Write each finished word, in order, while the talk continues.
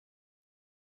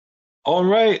All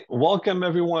right, welcome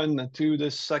everyone to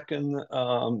this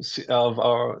of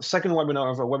our second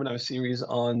webinar of our webinar series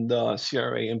on the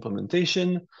CRA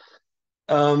implementation.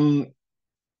 Um,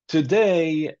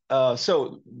 Today,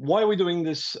 so why are we doing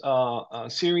this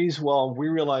series? Well, we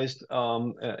realized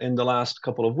in the last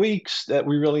couple of weeks that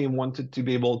we really wanted to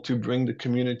be able to bring the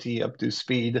community up to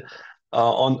speed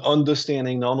on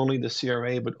understanding not only the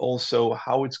CRA, but also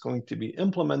how it's going to be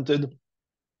implemented,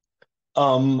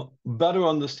 better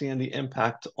understand the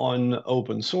impact on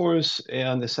open source,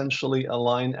 and essentially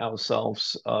align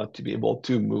ourselves to be able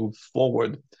to move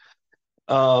forward.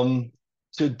 Um,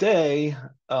 Today,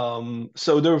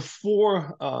 so there are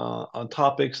four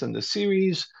topics in the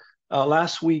series.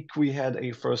 Last week, we had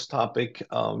a first topic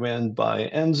ran by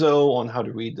Enzo on how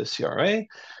to read the CRA.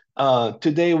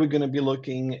 Today, we're going to be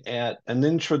looking at an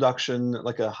introduction,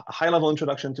 like a high-level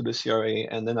introduction to the CRA,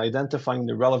 and then identifying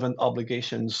the relevant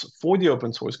obligations for the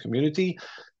open source community.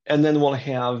 And then we'll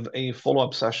have a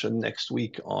follow-up session next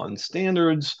week on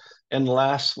standards. And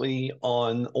lastly,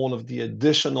 on all of the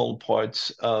additional parts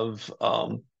of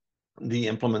the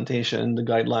implementation, the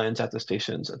guidelines,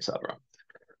 attestations, etc.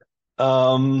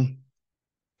 And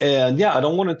yeah, I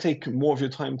don't want to take more of your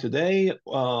time today.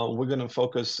 We're going to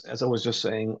focus, as I was just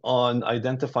saying, on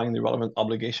identifying the relevant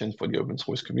obligations for the open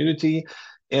source community.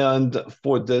 And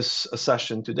for this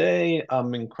session today,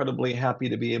 I'm incredibly happy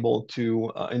to be able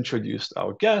to introduce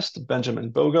our guest, Benjamin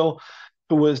Bogle,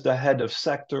 who is the head of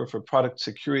sector for product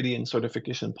security and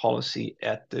certification policy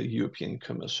at the European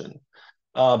Commission.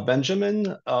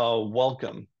 Benjamin,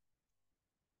 welcome.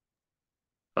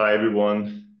 Hi,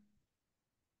 everyone.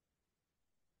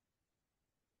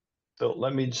 So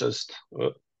let me just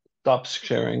stop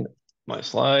sharing my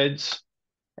slides,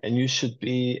 and you should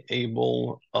be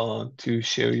able to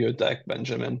share your deck,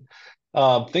 Benjamin.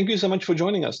 Thank you so much for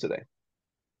joining us today.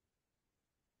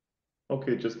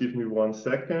 Okay, just give me 1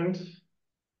 second.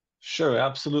 Sure,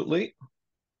 absolutely.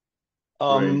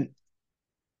 Great.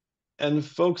 And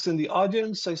folks in the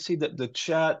audience, I see that the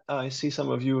chat, I see some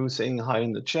of you saying hi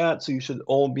in the chat, so you should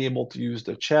all be able to use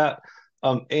the chat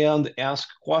and ask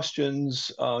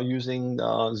questions using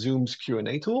Zoom's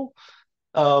Q&A tool,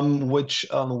 which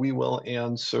we will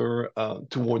answer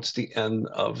towards the end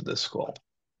of this call.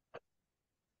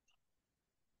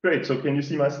 Great. So can you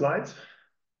see my slides?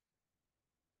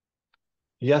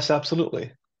 Yes,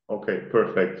 absolutely. Okay,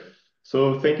 perfect.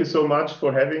 So thank you so much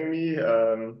for having me.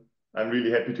 I'm really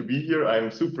happy to be here.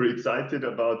 I'm super excited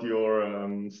about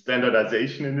your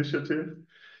standardization initiative.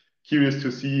 Curious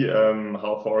to see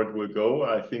how far it will go.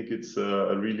 I think it's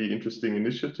a really interesting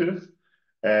initiative.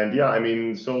 And yeah, I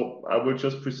mean, so I will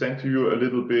just present to you a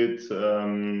little bit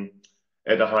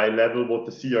at a high level what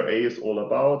the CRA is all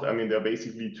about. I mean, there are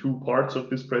basically two parts of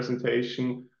this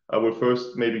presentation. I will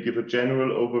first maybe give a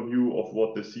general overview of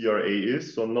what the CRA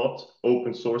is, so not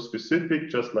open source specific,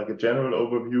 just like a general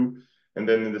overview. And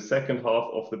then in the second half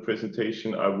of the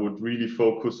presentation, I would really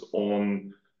focus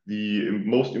on the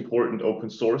most important open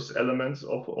source elements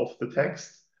of the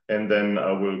text. And then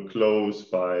I will close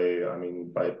by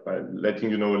letting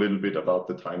you know a little bit about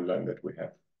the timeline that we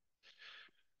have.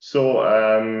 So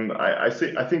I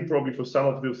think probably for some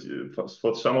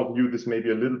of you, this may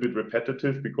be a little bit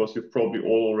repetitive because you've probably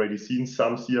all already seen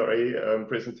some CRA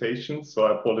presentations. So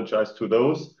I apologize to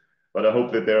those, but I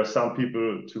hope that there are some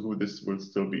people to who this will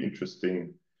still be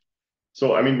interesting.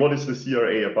 So, I mean, what is the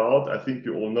CRA about? I think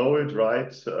you all know it,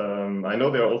 right? I know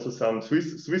there are also some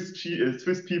Swiss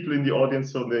people in the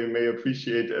audience, so they may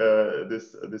appreciate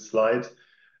this slide.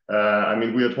 I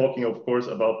mean, we are talking, of course,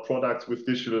 about products with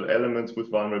digital elements with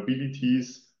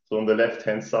vulnerabilities. So on the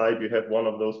left-hand side, you have one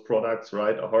of those products,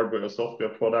 right? A hardware or software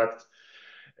product.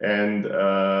 And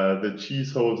the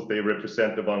cheese holes, they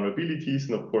represent the vulnerabilities.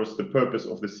 And of course, the purpose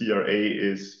of the CRA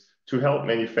is to help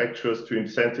manufacturers, to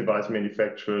incentivize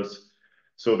manufacturers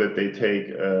so that they take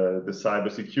the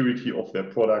cybersecurity of their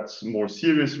products more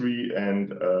seriously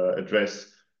and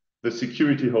address the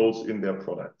security holes in their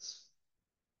products.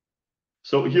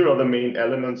 So here are the main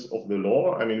elements of the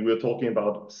law. I mean, we're talking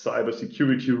about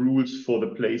cybersecurity rules for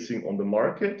the placing on the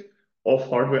market of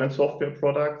hardware and software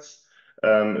products.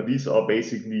 These are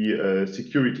basically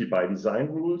security by design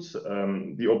rules.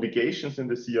 The obligations in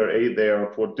the CRA, they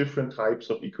are for different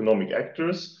types of economic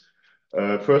actors.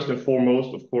 First and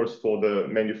foremost, of course, for the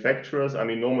manufacturers. I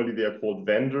mean, normally they are called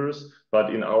vendors,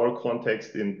 but in our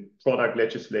context, in product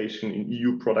legislation, in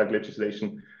EU product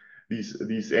legislation,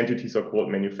 these entities are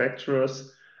called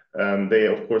manufacturers. They,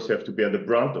 of course, have to bear the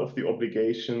brunt of the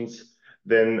obligations.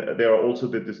 Then there are also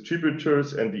the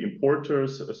distributors and the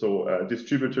importers. So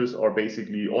distributors are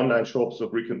basically online shops or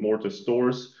brick and mortar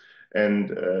stores. And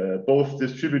both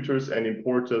distributors and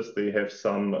importers, they have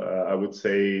some, I would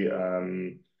say,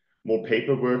 more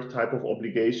paperwork type of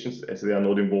obligations, as they are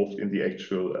not involved in the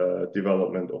actual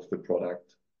development of the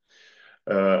product.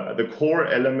 The core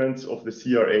elements of the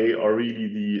CRA are really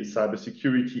the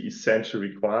cybersecurity essential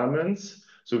requirements.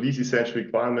 So these essential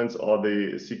requirements are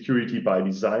the security by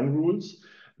design rules.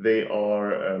 They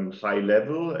are high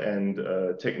level and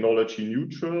technology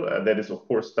neutral. That is, of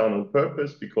course, done on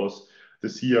purpose because the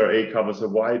CRA covers a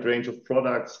wide range of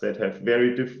products that are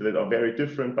very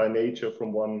different by nature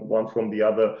from one from the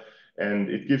other. And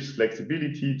it gives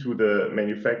flexibility to the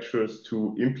manufacturers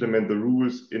to implement the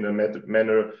rules in a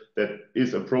manner that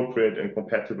is appropriate and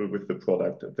compatible with the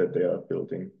product that they are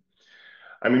building.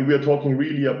 I mean, we are talking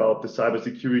really about the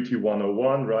cybersecurity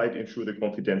 101, right? Ensure the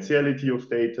confidentiality of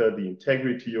data, the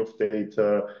integrity of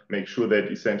data, make sure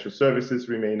that essential services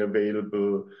remain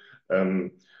available,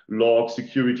 log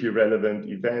security relevant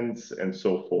events, and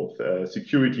so forth.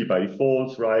 Security by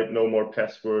default, right? No more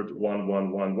password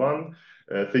 1111.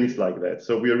 Things like that.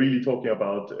 So we are really talking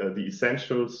about the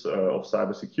essentials of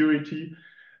cybersecurity.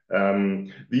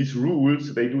 These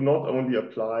rules, they do not only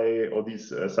apply, or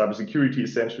these cybersecurity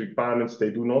essential requirements,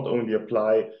 they do not only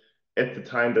apply at the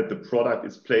time that the product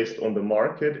is placed on the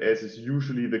market, as is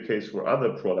usually the case for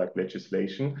other product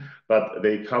legislation, but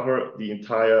they cover the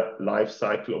entire life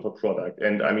cycle of a product.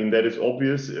 And I mean, that is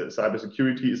obvious.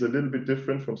 Cybersecurity is a little bit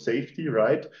different from safety,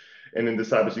 right? And in the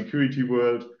cybersecurity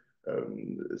world,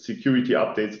 security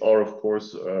updates are, of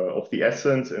course, of the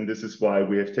essence, and this is why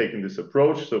we have taken this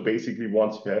approach. So basically,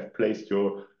 once you have placed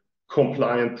your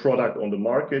compliant product on the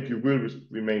market, you will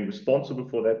remain responsible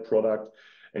for that product,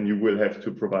 and you will have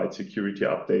to provide security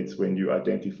updates when you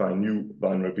identify new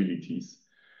vulnerabilities.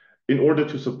 In order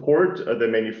to support the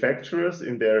manufacturers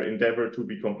in their endeavor to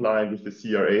be compliant with the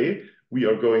CRA, we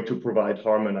are going to provide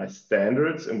harmonized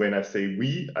standards. And when I say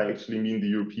we, I actually mean the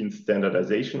European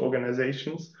standardization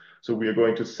organizations. So we are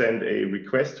going to send a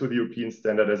request to the European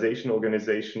standardization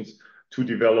organizations to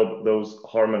develop those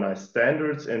harmonized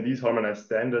standards. And these harmonized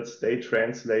standards, they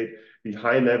translate the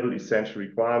high-level essential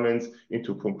requirements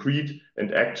into concrete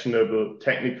and actionable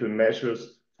technical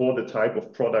measures for the type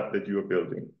of product that you are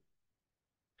building.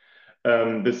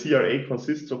 The CRA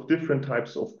consists of different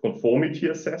types of conformity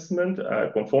assessment.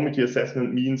 Conformity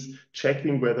assessment means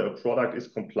checking whether a product is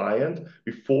compliant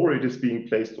before it is being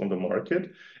placed on the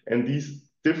market. And these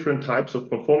different types of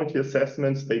conformity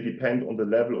assessments, they depend on the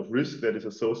level of risk that is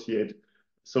associated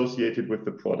with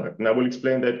the product. And I will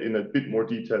explain that in a bit more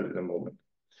detail in a moment.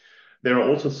 There are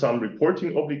also some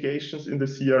reporting obligations in the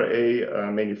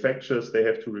CRA. Manufacturers, they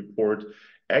have to report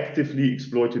actively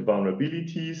exploited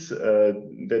vulnerabilities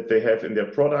that they have in their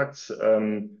products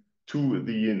through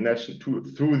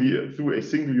a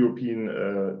single European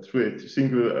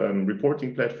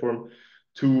reporting platform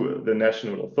to the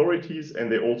national authorities,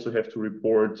 and they also have to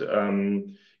report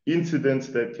incidents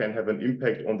that can have an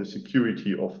impact on the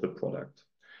security of the product.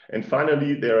 And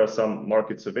finally, there are some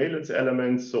market surveillance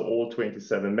elements. So all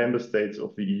 27 member states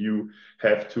of the EU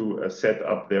have to set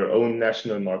up their own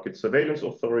national market surveillance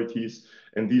authorities.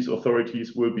 And these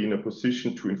authorities will be in a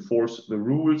position to enforce the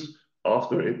rules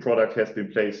after a product has been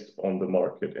placed on the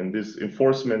market. And this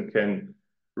enforcement can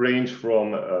range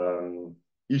from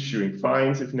issuing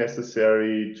fines if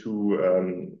necessary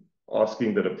to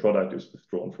asking that a product is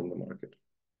withdrawn from the market.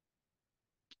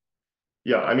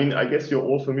 Yeah, I mean, I guess you're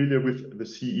all familiar with the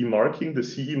CE marking. The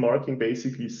CE marking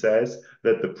basically says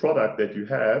that the product that you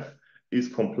have is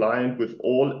compliant with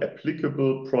all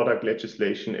applicable product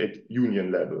legislation at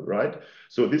union level, right?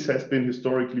 So this has been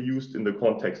historically used in the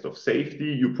context of safety.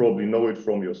 You probably know it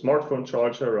from your smartphone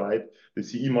charger, right? The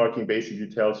CE marking basically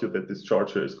tells you that this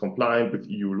charger is compliant with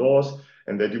EU laws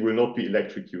and that you will not be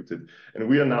electrocuted. And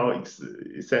we are now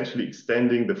essentially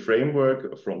extending the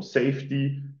framework from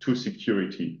safety to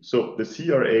security. So the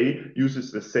CRA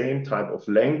uses the same type of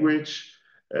language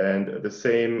and the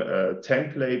same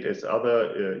template as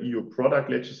other EU product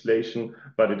legislation,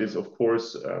 but it is, of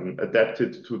course,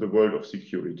 adapted to the world of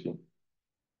security.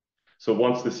 So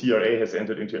once the CRA has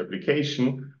entered into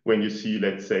application, when you see,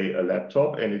 let's say, a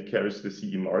laptop and it carries the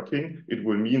CE marking, it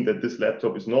will mean that this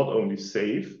laptop is not only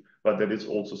safe, but that it's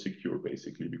also secure,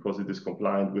 basically, because it is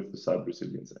compliant with the Cyber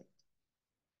Resilience Act.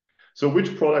 So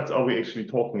which products are we actually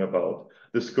talking about?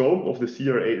 The scope of the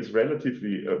CRA is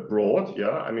relatively broad.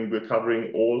 Yeah, I mean, we're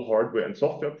covering all hardware and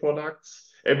software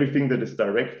products, everything that is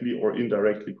directly or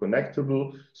indirectly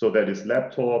connectable. So that is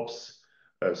laptops,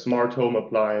 smart home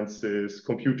appliances,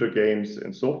 computer games,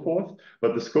 and so forth.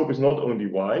 But the scope is not only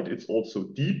wide, it's also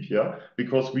deep, yeah,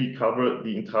 because we cover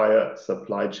the entire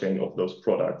supply chain of those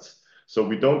products. So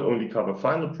we don't only cover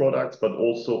final products, but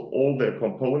also all their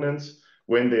components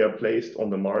when they are placed on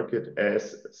the market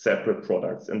as separate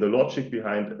products. And the logic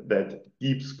behind that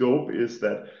deep scope is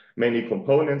that many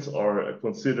components are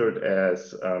considered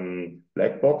as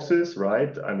black boxes,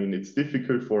 right? I mean, it's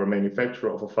difficult for a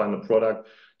manufacturer of a final product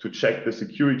to check the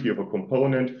security of a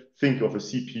component. Think of a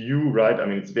CPU, right? I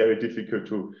mean, it's very difficult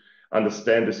to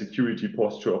understand the security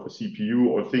posture of a CPU,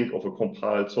 or think of a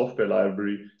compiled software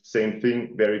library. Same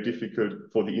thing, very difficult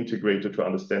for the integrator to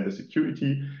understand the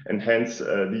security, and hence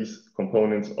these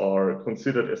components are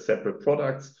considered as separate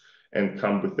products and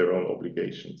come with their own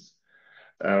obligations.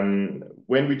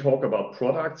 When we talk about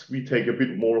products, we take a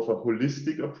bit more of a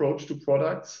holistic approach to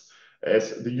products,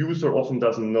 as the user often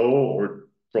doesn't know, or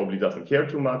probably doesn't care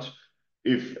too much,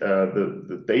 if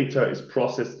the data is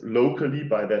processed locally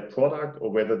by that product, or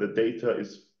whether the data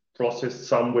is processed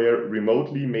somewhere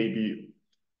remotely, maybe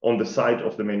on the site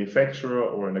of the manufacturer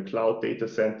or in a cloud data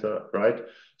center, right?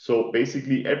 So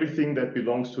basically everything that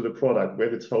belongs to the product,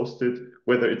 whether it's hosted,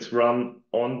 whether it's run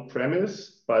on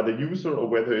premise by the user, or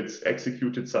whether it's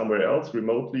executed somewhere else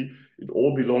remotely, it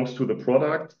all belongs to the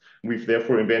product. We've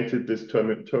therefore invented this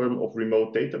term of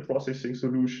remote data processing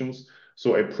solutions.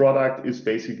 So a product is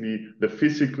basically the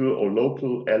physical or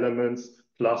local elements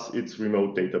plus its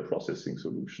remote data processing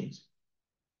solutions.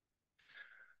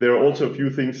 There are also a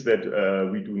few things that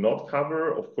we do not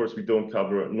cover. Of course, we don't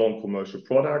cover non-commercial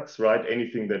products, right?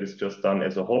 Anything that is just done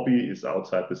as a hobby is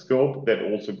outside the scope. That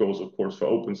also goes, of course, for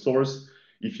open source.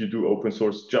 If you do open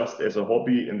source just as a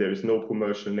hobby and there is no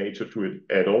commercial nature to it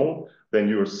at all, then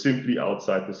you're simply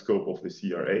outside the scope of the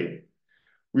CRA.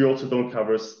 We also don't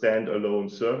cover standalone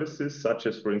services, such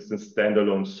as, for instance,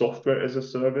 standalone software as a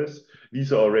service.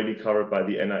 These are already covered by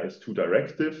the NIS2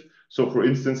 directive. So, for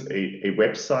instance, a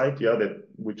website,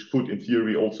 which could, in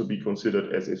theory, also be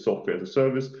considered as a software as a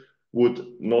service, would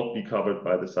not be covered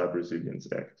by the Cyber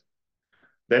Resilience Act.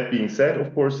 That being said,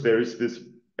 of course, there is this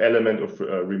element of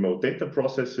remote data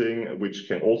processing, which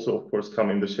can also, of course, come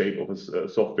in the shape of a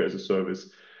software as a service,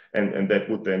 and that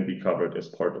would then be covered as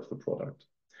part of the product.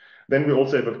 Then we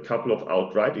also have a couple of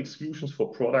outright exclusions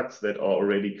for products that are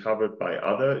already covered by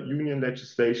other union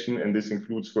legislation. And this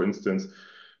includes, for instance,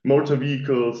 motor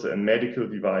vehicles and medical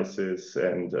devices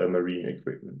and marine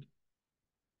equipment.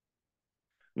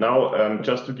 Now,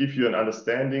 just to give you an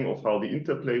understanding of how the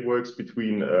interplay works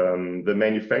between the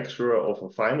manufacturer of a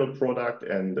final product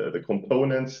and the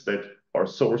components that are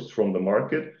sourced from the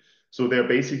market. So there are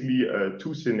basically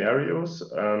two scenarios.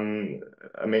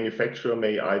 A manufacturer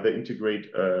may either integrate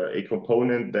a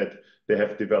component that they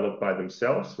have developed by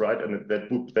themselves, right? And that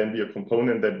would then be a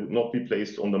component that would not be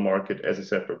placed on the market as a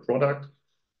separate product.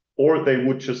 Or they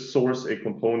would just source a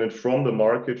component from the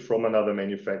market, from another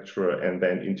manufacturer, and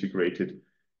then integrate it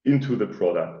into the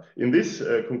product. In this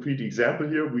concrete example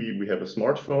here, we have a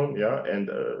smartphone, and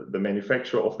the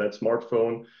manufacturer of that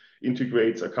smartphone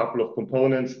integrates a couple of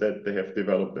components that they have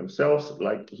developed themselves,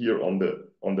 like here on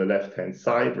the left-hand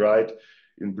side, right?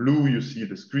 In blue, you see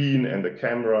the screen and the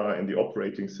camera and the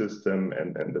operating system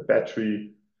and the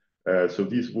battery. So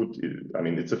these would, I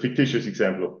mean, it's a fictitious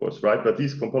example, of course, right? But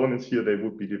these components here, they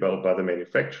would be developed by the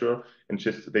manufacturer, and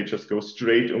they just go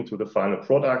straight into the final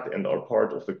product and are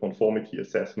part of the conformity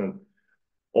assessment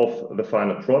of the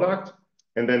final product.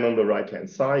 And then on the right-hand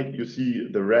side, you see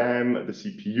the RAM, the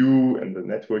CPU, and the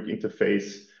network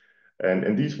interface.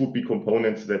 And these would be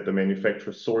components that the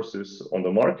manufacturer sources on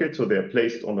the market. So they're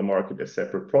placed on the market as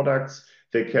separate products.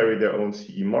 They carry their own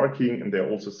CE marking, and they're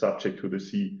also subject to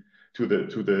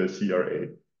the CRA.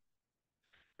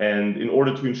 And in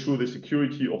order to ensure the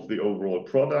security of the overall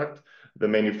product, the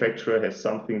manufacturer has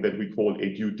something that we call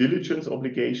a due diligence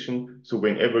obligation. So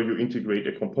whenever you integrate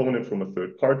a component from a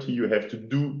third party, you have to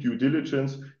do due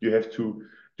diligence. You have to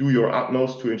do your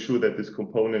utmost to ensure that this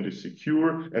component is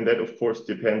secure. And that, of course,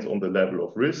 depends on the level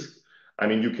of risk. I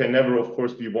mean, you can never, of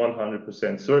course, be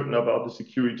 100% certain about the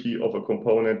security of a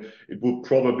component. It would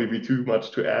probably be too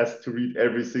much to ask to read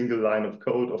every single line of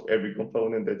code of every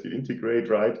component that you integrate,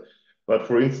 right? But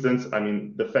for instance, I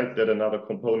mean, the fact that another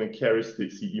component carries the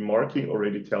CE marking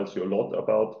already tells you a lot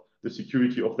about the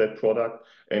security of that product.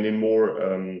 And in more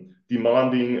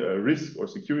demanding risk or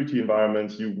security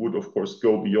environments, you would, of course,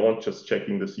 go beyond just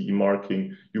checking the CE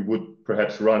marking. You would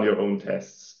perhaps run your own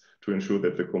tests to ensure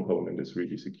that the component is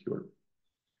really secure.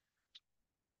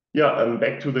 Yeah,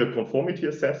 back to the conformity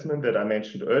assessment that I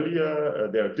mentioned earlier.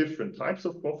 There are different types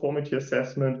of conformity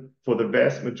assessment for the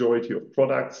vast majority of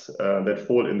products that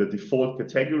fall in the default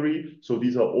category. So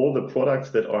these are all the products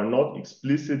that are not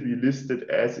explicitly listed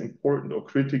as important or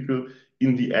critical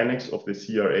in the annex of the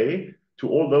CRA. To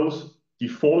all those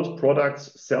default products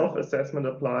self-assessment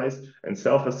applies, and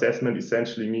self-assessment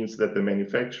essentially means that the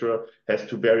manufacturer has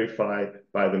to verify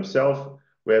by themselves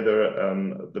whether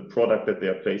the product that they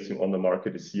are placing on the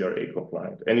market is CRA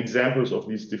compliant. And examples of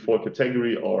these default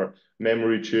category are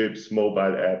memory chips,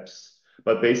 mobile apps,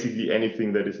 but basically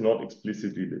anything that is not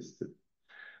explicitly listed.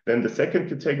 Then the second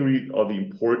category are the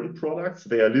important products.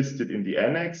 They are listed in the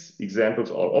annex.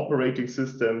 Examples are operating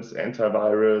systems,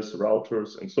 antivirus,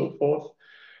 routers, and so forth.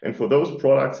 And for those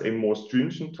products, a more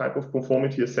stringent type of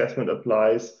conformity assessment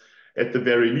applies. At the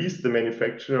very least, the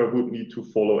manufacturer would need to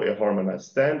follow a harmonized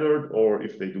standard, or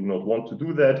if they do not want to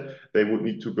do that, they would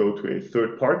need to go to a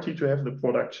third party to have the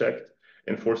product checked.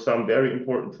 And for some very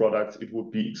important products, it would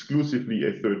be exclusively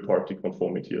a third-party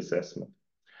conformity assessment.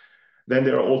 Then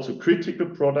there are also critical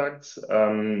products.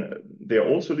 They are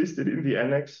also listed in the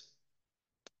annex.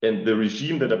 And the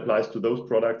regime that applies to those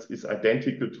products is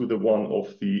identical to the one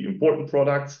of the important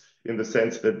products, in the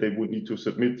sense that they would need to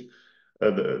submit,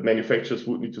 the manufacturers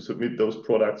would need to submit those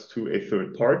products to a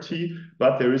third party.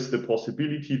 But there is the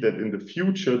possibility that in the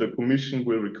future, the Commission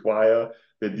will require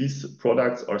that these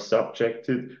products are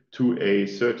subjected to a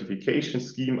certification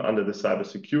scheme under the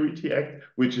Cybersecurity Act,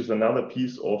 which is another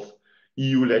piece of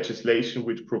EU legislation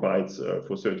which provides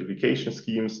for certification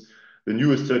schemes. The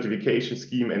newest certification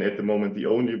scheme, and at the moment the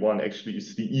only one actually,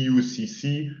 is the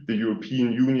EUCC, the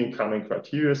European Union Common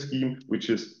Criteria Scheme, which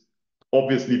is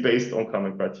obviously based on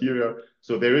common criteria.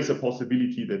 So there is a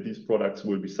possibility that these products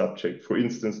will be subject, for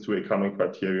instance, to a common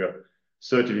criteria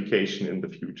certification in the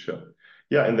future.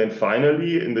 Yeah, and then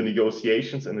finally, in the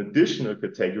negotiations, an additional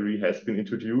category has been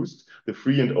introduced, the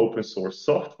free and open source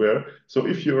software. So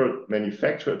if you're a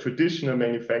manufacturer, a traditional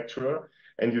manufacturer,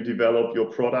 and you develop your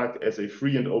product as a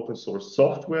free and open source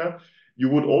software, you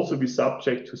would also be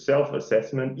subject to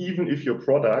self-assessment, even if your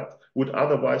product would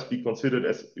otherwise be considered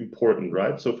as important,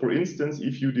 right? So for instance,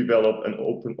 if you develop an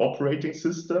open operating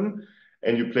system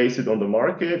and you place it on the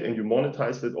market and you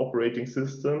monetize that operating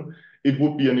system, it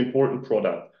would be an important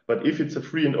product. But if it's a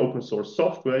free and open source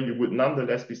software, you would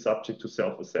nonetheless be subject to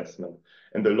self-assessment.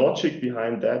 And the logic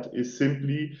behind that is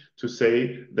simply to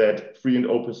say that free and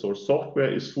open source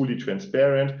software is fully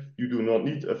transparent. You do not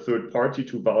need a third party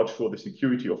to vouch for the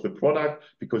security of the product,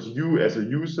 because you as a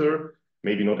user,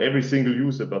 maybe not every single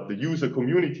user, but the user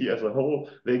community as a whole,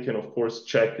 they can of course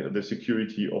check the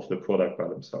security of the product by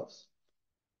themselves.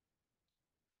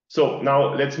 So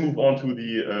now let's move on to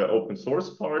the open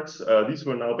source parts. These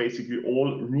were now basically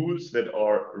all rules that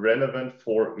are relevant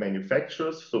for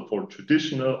manufacturers, so for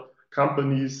traditional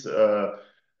companies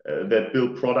that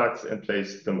build products and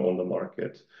place them on the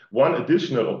market. One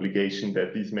additional obligation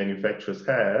that these manufacturers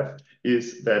have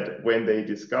is that when they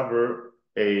discover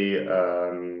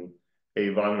a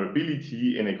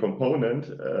vulnerability in a component,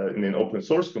 in an open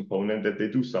source component, that they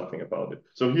do something about it.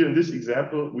 So here in this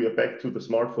example, we are back to the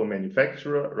smartphone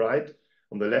manufacturer, right?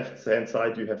 On the left-hand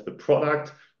side, you have the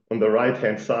product. On the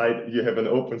right-hand side, you have an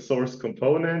open source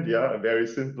component, yeah, a very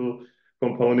simple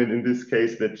component in this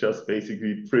case that just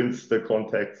basically prints the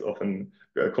contents of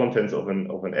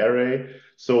an array.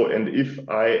 So, and if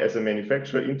I, as a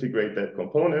manufacturer, integrate that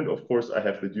component, of course, I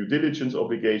have the due diligence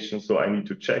obligation. So I need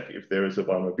to check if there is a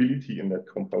vulnerability in that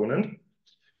component.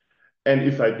 And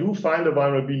if I do find a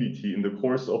vulnerability in the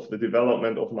course of the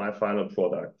development of my final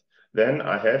product, then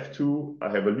I have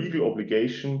a legal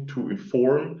obligation to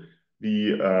inform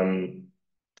the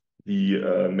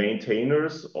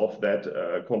maintainers of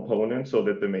that component, so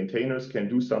that the maintainers can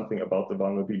do something about the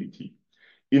vulnerability.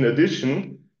 In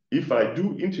addition, if I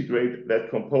do integrate that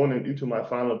component into my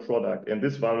final product, and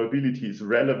this vulnerability is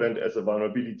relevant as a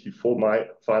vulnerability for my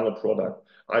final product,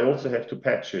 I also have to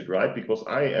patch it, right? Because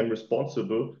I am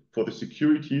responsible for the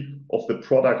security of the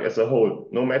product as a whole.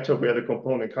 No matter where the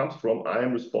component comes from, I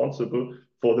am responsible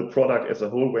for the product as a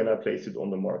whole when I place it on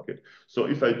the market. So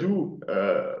if I do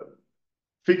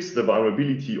fix the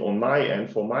vulnerability on my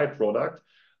end for my product,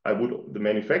 the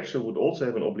manufacturer would also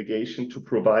have an obligation to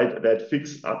provide that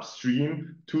fix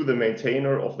upstream to the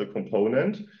maintainer of the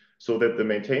component, so that the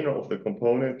maintainer of the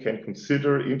component can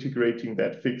consider integrating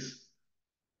that fix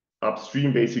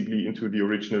upstream basically into the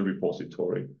original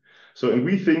repository. So, and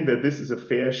we think that this is a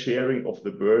fair sharing of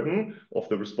the burden of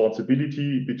the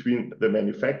responsibility between the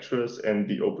manufacturers and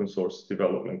the open source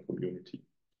development community.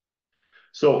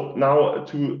 So now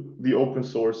to the open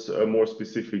source more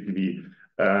specifically.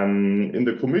 In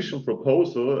the Commission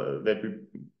proposal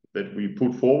that we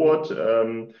put forward,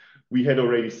 we had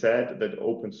already said that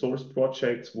open source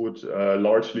projects would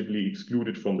largely be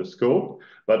excluded from the scope.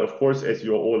 But of course, as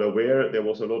you're all aware, there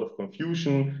was a lot of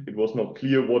confusion. It was not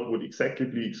clear what would exactly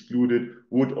be excluded.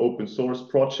 Would open source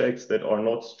projects that are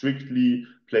not strictly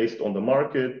placed on the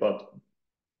market, but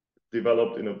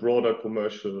developed in a broader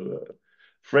commercial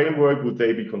framework, would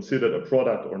they be considered a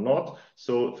product or not?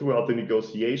 So throughout the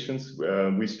negotiations,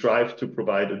 we strive to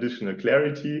provide additional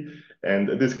clarity. And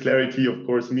this clarity, of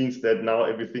course, means that now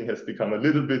everything has become a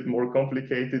little bit more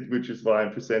complicated, which is why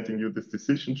I'm presenting you this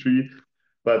decision tree.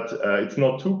 But it's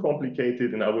not too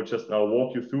complicated, and I will just now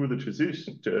walk you through the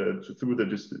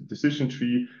decision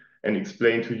tree and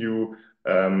explain to you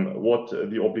what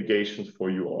the obligations for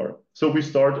you are. So we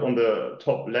start on the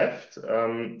top left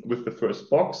with the first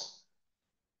box.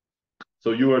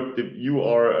 So you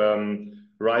are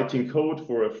writing code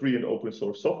for a free and open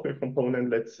source software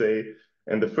component, let's say.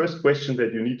 And the first question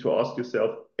that you need to ask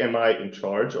yourself, am I in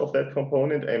charge of that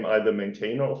component? Am I the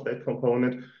maintainer of that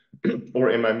component?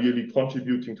 Or am I merely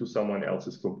contributing to someone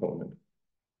else's component?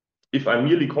 If I'm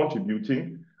merely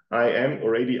contributing, I am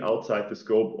already outside the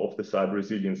scope of the Cyber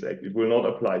Resilience Act. It will not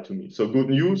apply to me. So good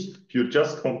news, if you're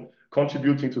just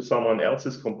contributing to someone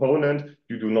else's component,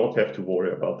 you do not have to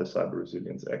worry about the Cyber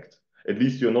Resilience Act. At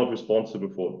least you're not responsible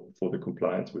for the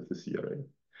compliance with the CRA.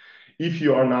 If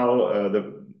you are now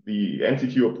the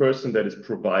entity or person that is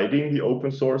providing the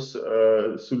open source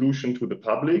solution to the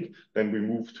public, then we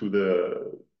move to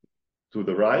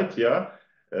the right, yeah,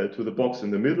 to the box in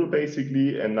the middle,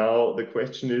 basically. And now the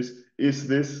question is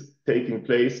this taking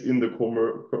place in the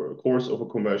course of a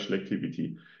commercial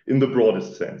activity in the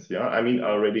broadest sense? Yeah, I mean,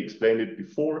 I already explained it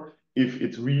before. If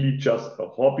it's really just a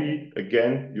hobby,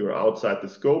 again, you're outside the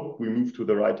scope. We move to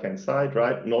the right-hand side,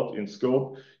 right? Not in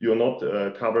scope. You're not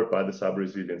covered by the Cyber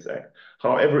Resilience Act.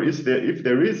 However, if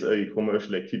there is a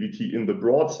commercial activity in the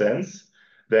broad sense,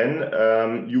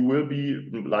 then you will be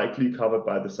likely covered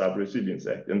by the Cyber Resilience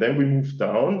Act. And then we move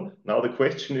down. Now the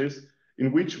question is,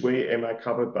 in which way am I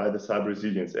covered by the Cyber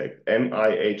Resilience Act? Am I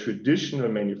a traditional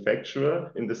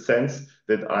manufacturer in the sense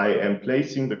that I am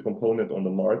placing the component on the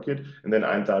market and then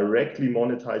I'm directly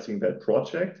monetizing that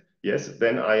project? Yes,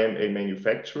 then I am a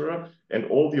manufacturer, and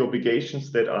all the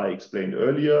obligations that I explained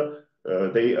earlier,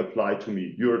 they apply to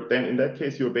me. Then in that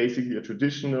case, you're basically a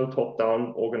traditional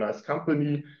top-down organized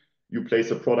company. You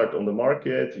place a product on the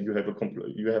market, you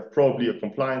have probably a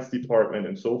compliance department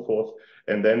and so forth,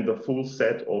 and then the full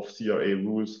set of CRA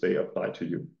rules, they apply to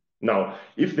you. Now,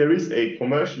 if there is a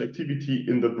commercial activity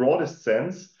in the broadest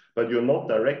sense, but you're not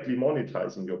directly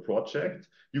monetizing your project,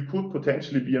 you could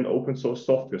potentially be an open source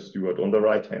software steward on the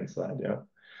right-hand side, yeah?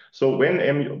 So when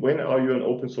are you an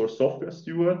open source software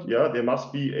steward? Yeah, there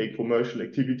must be a commercial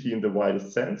activity in the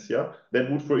widest sense, yeah?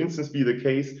 That would, for instance, be the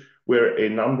case where a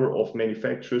number of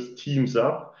manufacturers teams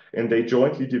up and they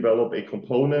jointly develop a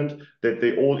component that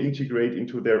they all integrate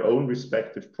into their own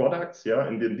respective products, yeah?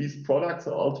 And then these products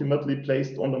are ultimately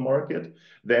placed on the market.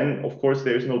 Then, of course,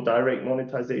 there is no direct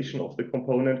monetization of the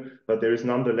component, but there is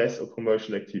nonetheless a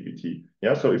commercial activity,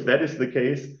 yeah? So if that is the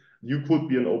case, you could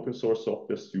be an open source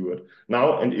software steward.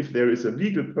 Now, and if there is a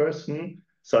legal person,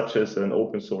 such as an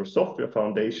open source software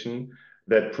foundation,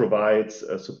 that provides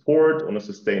support on a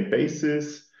sustained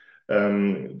basis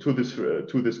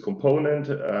to this component,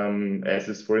 as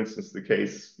is, for instance, the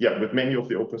case, yeah, with many of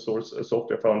the open source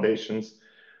software foundations.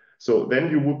 So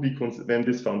then then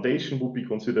this foundation would be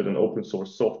considered an open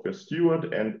source software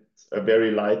steward, and a very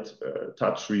light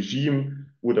touch regime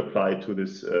would apply to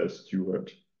this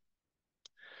steward.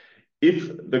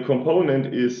 If the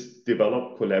component is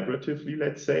developed collaboratively,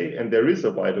 let's say, and there is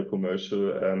a wider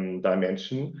commercial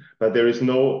dimension, but there is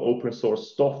no open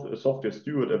source software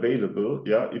steward available,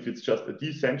 yeah, if it's just a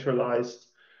decentralized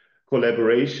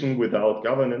collaboration without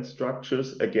governance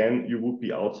structures, again, you would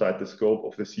be outside the scope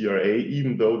of the CRA,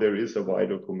 even though there is a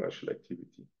wider commercial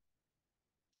activity.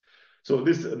 So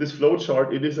this flow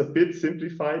chart, it is a bit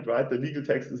simplified, right? The legal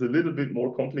text is a little bit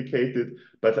more complicated,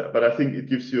 but I think it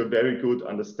gives you a very good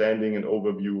understanding and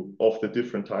overview of the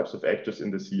different types of actors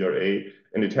in the CRA,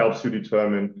 and it helps you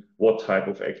determine what type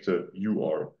of actor you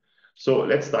are. So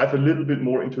let's dive a little bit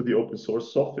more into the open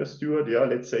source software steward. Yeah,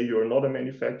 let's say you're not a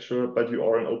manufacturer, but you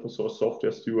are an open source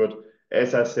software steward.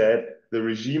 As I said, the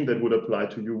regime that would apply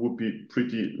to you would be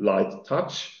pretty light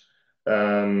touch.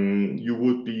 You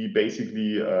would be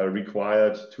basically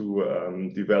required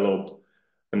to develop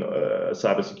a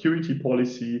cybersecurity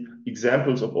policy.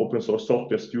 Examples of open source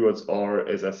software stewards are,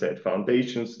 as I said,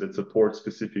 foundations that support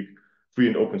specific free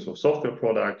and open source software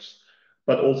products,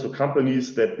 but also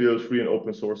companies that build free and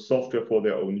open source software for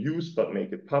their own use, but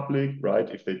make it public,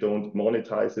 right, if they don't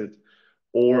monetize it.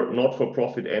 or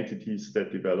not-for-profit entities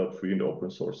that develop free and open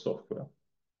source software.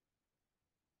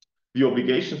 The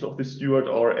obligations of the steward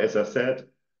are, as I said,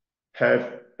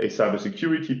 have a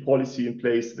cybersecurity policy in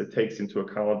place that takes into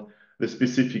account the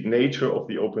specific nature of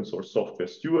the open source software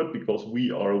steward, because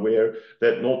we are aware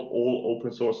that not all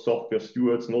open source software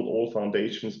stewards, not all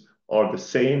foundations are the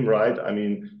same, right? I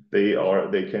mean, they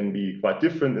can be quite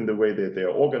different in the way that they are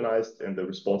organized and the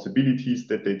responsibilities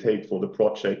that they take for the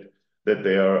project that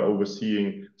they are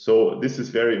overseeing. So this is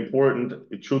very important.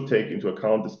 It should take into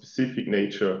account the specific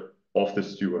nature of the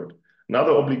steward.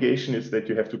 Another obligation is that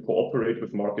you have to cooperate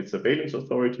with market surveillance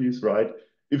authorities, right?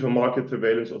 If a market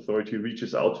surveillance authority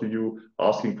reaches out to you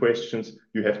asking questions,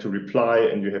 you have to reply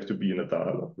and you have to be in a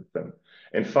dialogue with them.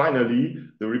 And finally,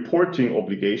 the reporting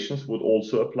obligations would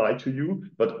also apply to you,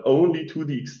 but only to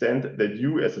the extent that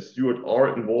you as a steward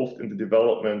are involved in the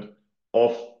development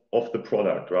of the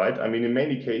product, right? I mean, in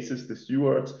many cases, the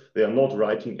stewards, they are not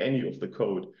writing any of the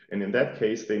code. And in that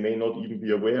case, they may not even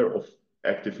be aware of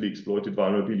actively exploited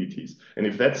vulnerabilities. And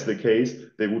if that's the case,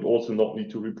 they would also not need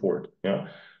to report. Yeah.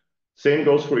 Same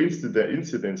goes for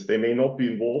incidents. They may not be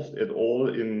involved at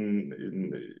all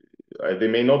they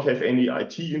may not have any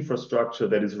IT infrastructure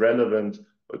that is relevant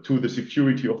to the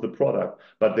security of the product,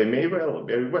 but they may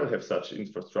very well have such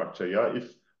infrastructure. Yeah.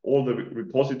 If all the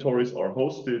repositories are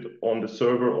hosted on the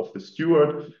server of the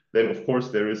steward, then of course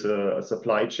there is a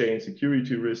supply chain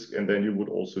security risk, and then you would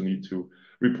also need to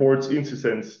report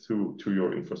incidents to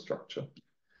your infrastructure.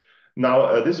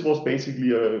 Now, this was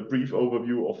basically a brief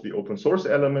overview of the open source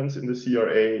elements in the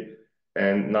CRA.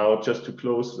 And now just to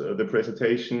close the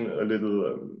presentation, a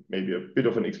little, maybe a bit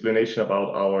of an explanation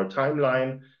about our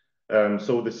timeline.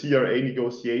 So the CRA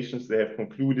negotiations, they have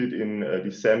concluded in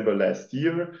December last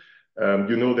year.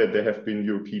 You know that there have been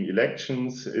European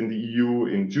elections in the EU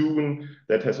in June.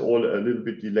 That has all a little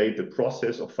bit delayed the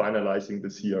process of finalizing the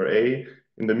CRA.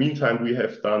 In the meantime, we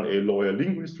have done a lawyer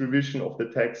linguist revision of the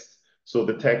text. So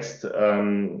the text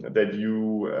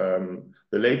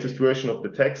the latest version of the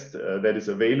text that is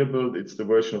available, it's the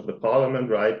version of the Parliament,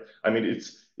 right? I mean,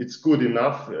 it's good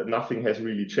enough. Nothing has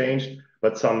really changed,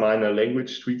 but some minor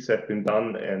language tweaks have been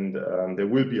done, and there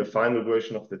will be a final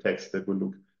version of the text that will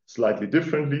look slightly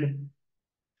differently.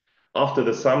 After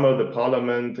the summer, the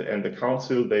Parliament and the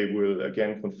Council, they will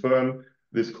again confirm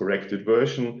this corrected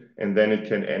version, and then it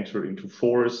can enter into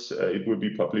force. It will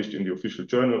be published in the official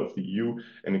journal of the EU,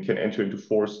 and it can enter into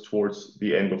force towards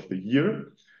the end of the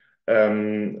year.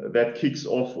 That kicks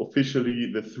off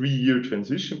officially the 3-year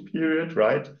transition period,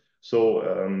 right?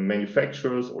 So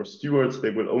manufacturers or stewards,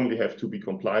 they will only have to be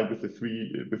compliant with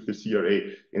the CRA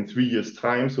in 3 years'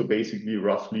 time. So basically,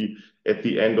 roughly at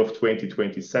the end of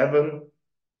 2027.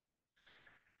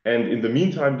 And in the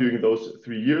meantime, during those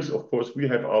 3 years, of course, we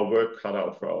have our work cut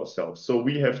out for ourselves. So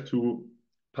we have to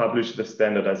publish the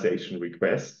standardization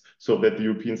request so that the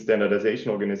European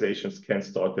standardization organizations can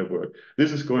start their work.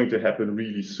 This is going to happen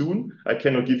really soon. I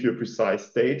cannot give you a precise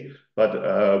date, but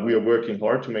we are working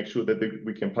hard to make sure that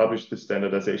we can publish the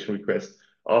standardization request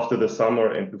after the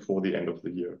summer and before the end of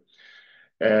the year.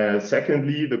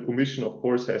 Secondly, the Commission, of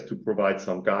course, has to provide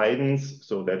some guidance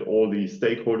so that all the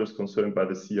stakeholders concerned by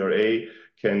the CRA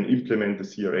can implement the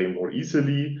CRA more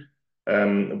easily.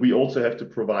 We also have to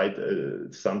provide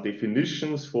some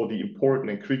definitions for the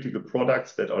important and critical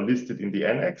products that are listed in the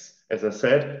annex. As I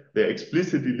said, they're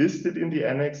explicitly listed in the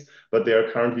annex, but there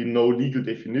are currently no legal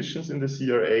definitions in the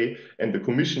CRA, and the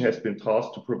Commission has been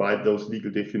tasked to provide those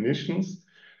legal definitions.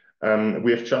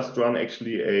 We have just run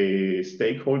actually a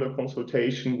stakeholder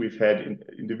consultation. We've had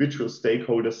individual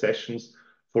stakeholder sessions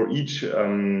for each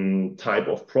type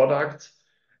of product.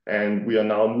 And we are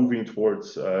now moving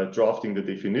towards drafting the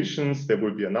definitions. There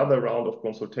will be another round of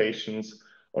consultations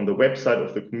on the website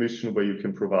of the Commission where you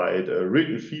can provide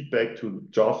written feedback to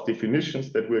draft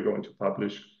definitions that we're going to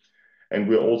publish. And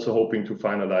we're also hoping to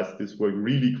finalize this work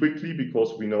really quickly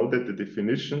because we know that the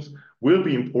definitions will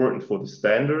be important for the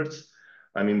standards.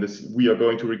 I mean, we are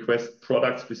going to request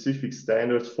product-specific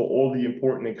standards for all the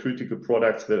important and critical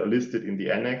products that are listed in the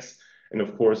annex. And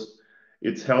of course,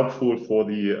 it's helpful for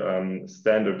the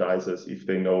standardizers if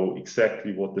they know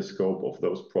exactly what the scope of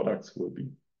those products will be.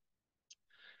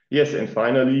 Yes, and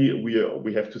finally,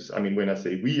 we have to, I mean, when I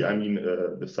say we, I mean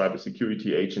the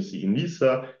cybersecurity agency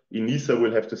ENISA. ENISA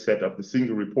will have to set up the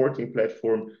single reporting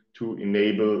platform to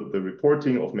enable the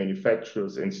reporting of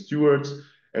manufacturers and stewards.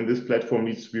 And this platform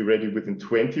needs to be ready within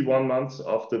 21 months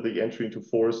after the entry into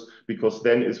force, because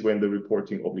then is when the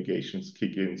reporting obligations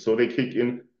kick in. So they kick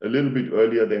in a little bit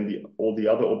earlier than all the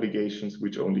other obligations,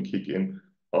 which only kick in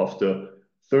after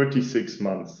 36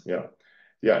 months. Yeah.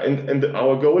 Yeah, and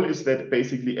our goal is that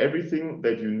basically everything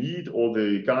that you need, all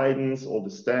the guidance, all the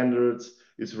standards,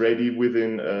 is ready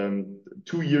within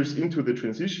 2 years into the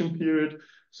transition period,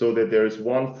 so that there is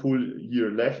 1 full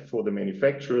year left for the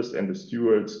manufacturers and the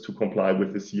stewards to comply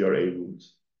with the CRA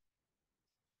rules.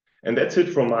 And that's it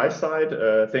from my side.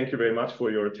 Thank you very much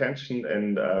for your attention,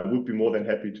 and I would be more than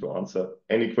happy to answer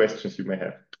any questions you may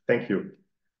have. Thank you.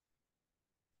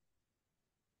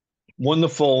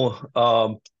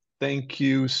 Wonderful. Thank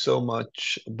you so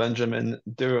much, Benjamin.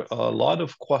 There are a lot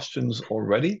of questions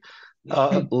already.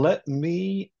 Let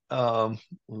me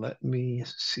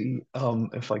see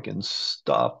if I can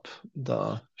stop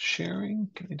the sharing.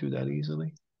 Can I do that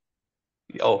easily?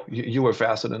 Oh, you were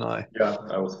faster than I. Yeah,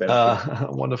 I was faster.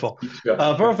 Wonderful.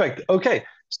 Yeah. Perfect. Okay.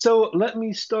 So let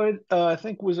me start, I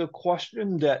think, with a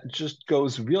question that just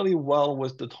goes really well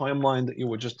with the timeline that you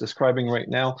were just describing right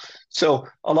now. So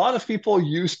a lot of people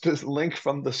use this link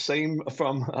from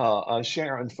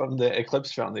Sharon from the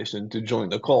Eclipse Foundation to join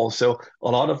the call. So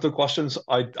a lot of the questions,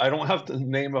 I don't have the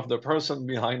name of the person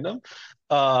behind them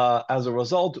as a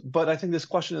result, but I think this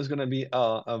question is going to be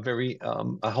very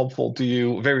helpful to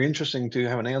you, very interesting to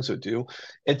have an answer to.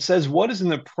 It says, what is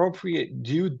an appropriate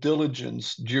due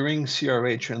diligence during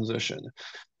CRA transition?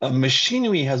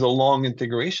 Machinery has a long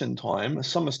integration time.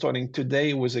 Some are starting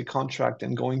today with a contract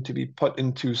and going to be put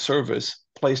into service,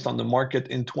 placed on the market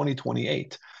in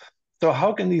 2028. So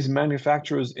how can these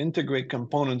manufacturers integrate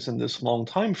components in this long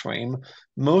time frame?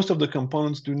 Most of the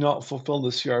components do not fulfill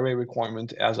the CRA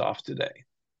requirement as of today.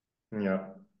 Yeah.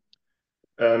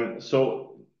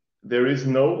 So there is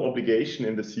no obligation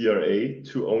in the CRA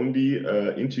to only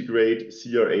integrate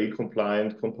CRA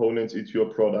compliant components into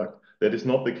your product. That is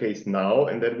not the case now,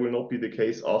 and that will not be the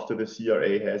case after the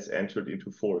CRA has entered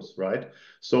into force, right?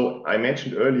 So I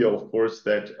mentioned earlier, of course,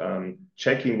 that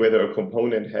checking whether a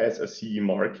component has a CE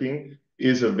marking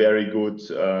is a very good,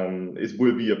 it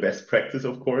will be a best practice,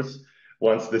 of course,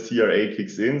 once the CRA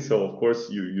kicks in. So of course,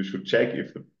 you should check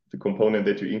if the component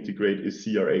that you integrate is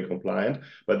CRA compliant,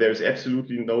 but there's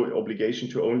absolutely no obligation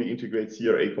to only integrate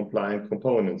CRA compliant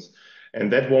components. And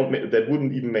that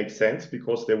wouldn't even make sense,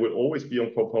 because there will always be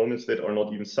on components that are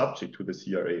not even subject to the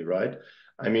CRA, right?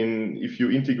 I mean, if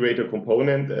you integrate a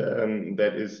component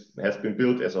that has been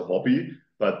built as a hobby,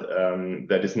 but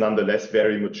that is nonetheless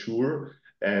very mature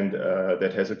and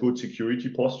that has a good security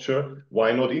posture,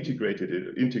 why not integrate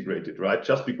it, right?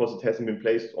 Just because it hasn't been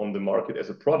placed on the market as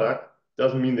a product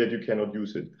doesn't mean that you cannot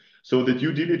use it. So the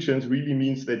due diligence really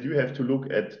means that you have to look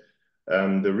at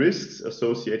the risks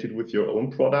associated with your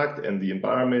own product and the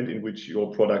environment in which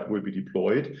your product will be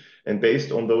deployed. And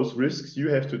based on those risks, you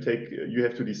have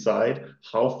to decide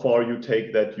how far you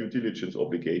take that due diligence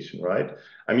obligation, right?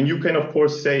 I mean, you can of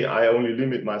course say, I only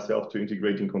limit myself to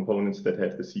integrating components that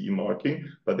have the CE marking,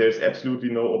 but there's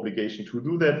absolutely no obligation to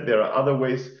do that. There are other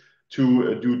ways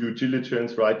to do due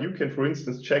diligence, right? You can, for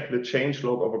instance, check the change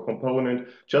log of a component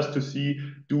just to see,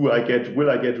 will I get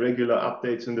regular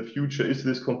updates in the future? Is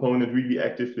this component really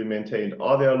actively maintained?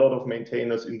 Are there a lot of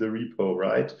maintainers in the repo,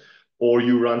 right? Or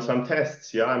you run some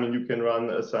tests, yeah? I mean, you can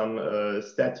run some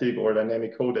static or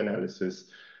dynamic code analysis.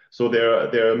 So there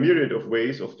are a myriad of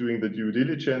ways of doing the due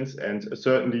diligence, and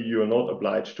certainly you are not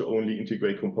obliged to only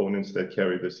integrate components that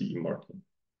carry the CE marking.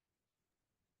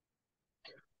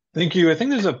 Thank you. I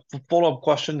think there's a follow-up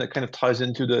question that kind of ties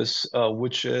into this,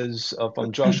 which is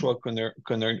from Joshua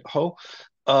Kunerho,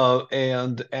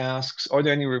 and asks, are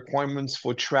there any requirements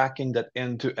for tracking that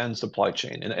end-to-end supply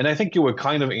chain? And I think you were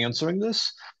kind of answering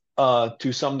this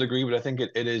to some degree, but I think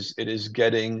it is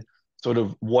getting sort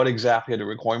of what exactly are the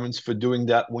requirements for doing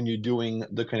that when you're doing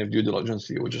the kind of due diligence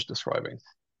that you were just describing.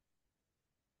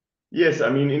 Yes, I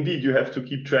mean, indeed, you have to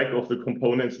keep track of the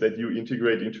components that you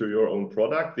integrate into your own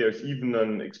product. There's even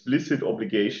an explicit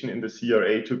obligation in the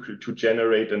CRA to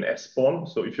generate an SBOM.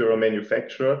 So if you're a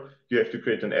manufacturer, you have to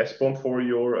create an SBOM for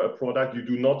your product. You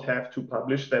do not have to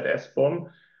publish that SBOM.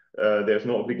 There's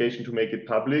no obligation to make it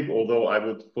public, although I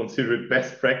would consider it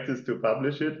best practice to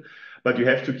publish it. But you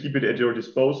have to keep it at your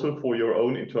disposal for your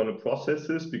own internal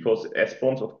processes, because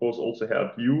SBOMs, of course, also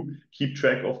help you keep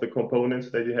track of the components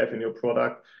that you have in your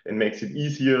product, and makes it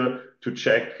easier to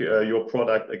check your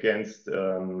product against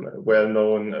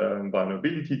well-known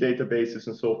vulnerability databases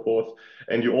and so forth.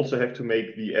 And you also have to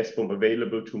make the SBOM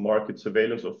available to market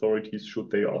surveillance authorities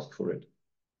should they ask for it.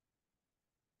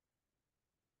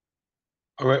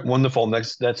 All right, wonderful.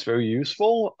 That's very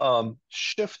useful.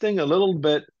 Shifting a little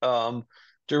bit,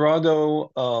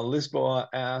 Gerardo Lisboa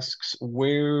asks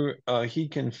where he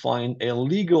can find a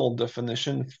legal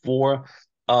definition for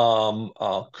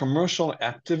commercial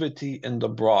activity in the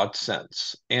broad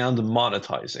sense and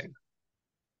monetizing.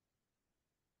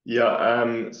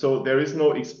 Yeah, so there is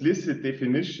no explicit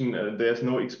definition, there's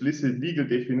no explicit legal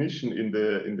definition in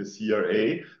the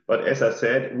CRA, but as I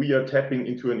said, we are tapping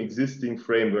into an existing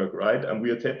framework, right? And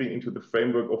we are tapping into the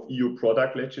framework of EU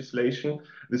product legislation.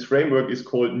 This framework is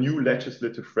called New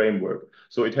Legislative Framework.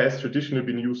 So it has traditionally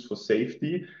been used for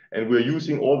safety, and we're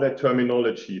using all that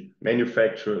terminology: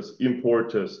 manufacturers,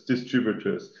 importers,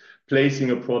 distributors,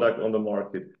 placing a product on the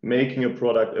market, making a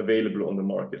product available on the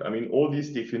market. I mean, all these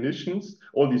definitions,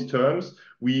 all these terms,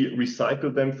 we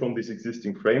recycle them from this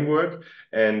existing framework.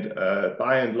 And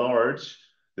by and large,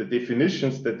 the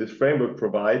definitions that this framework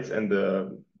provides and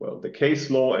the case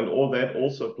law and all that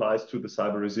also applies to the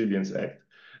Cyber Resilience Act.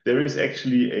 There is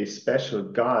actually a special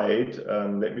guide.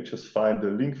 Let me just find the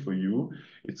link for you.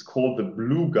 It's called the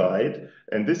Blue Guide.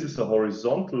 And this is a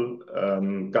horizontal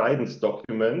guidance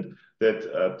document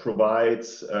that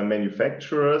provides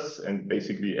manufacturers and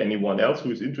basically anyone else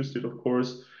who is interested, of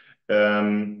course,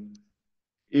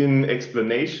 in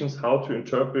explanations how to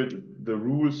interpret the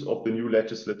rules of the new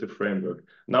legislative framework.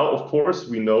 Now, of course,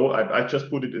 we know, I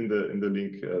just put it in the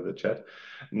link, the chat.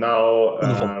 Now,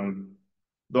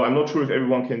 though I'm not sure if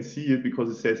everyone can see it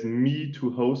because it says me to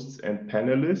hosts and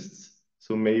panelists.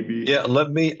 So maybe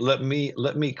let me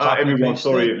copy everyone, paste it.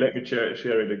 sorry, let me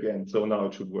share it again. So now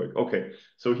it should work. Okay,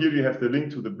 so here you have the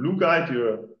link to the Blue Guide.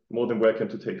 You're more than welcome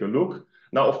to take a look.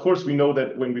 Now, of course, we know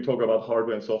that when we talk about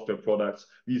hardware and software products,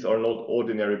 these are not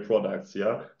ordinary products,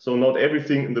 yeah? So not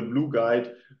everything in the Blue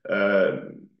Guide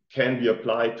can be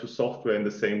applied to software in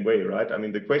the same way, right? I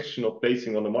mean, the question of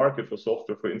placing on the market for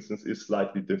software, for instance, is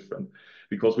slightly different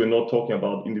because we're not talking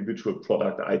about individual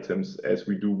product items as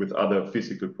we do with other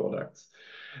physical products.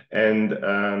 And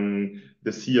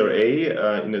the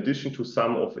CRA, in addition to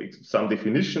some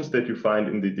definitions that you find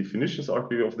in the definitions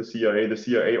article of the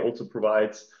CRA also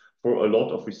provides for a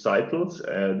lot of recitals.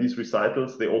 These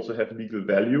recitals, they also have legal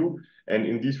value. And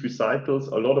in these recitals,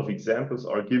 a lot of examples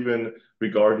are given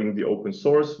regarding the open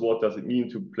source. What does it mean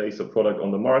to place a product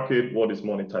on the market? What is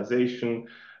monetization?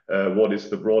 What is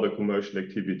the broader commercial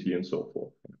activity and so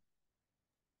forth?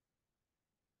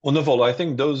 Wonderful. I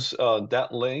think those that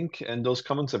link and those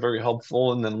comments are very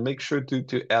helpful, and then make sure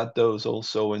to add those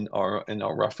also in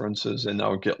our references in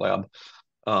our GitLab,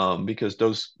 because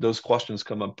those questions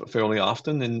come up fairly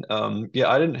often, and yeah,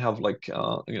 I didn't have like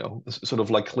sort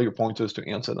of like clear pointers to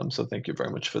answer them. So thank you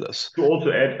very much for this. To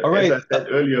also add, All as right. I said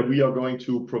earlier, we are going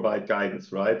to provide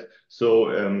guidance, right?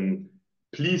 So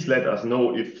please let us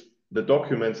know if the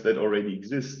documents that already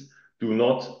exist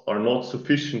are not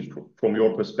sufficient from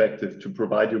your perspective to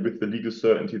provide you with the legal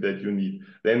certainty that you need.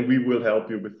 Then we will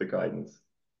help you with the guidance.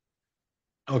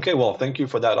 Okay, well, thank you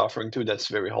for that offering too. That's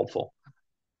very helpful.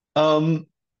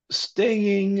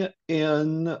 Staying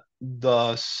in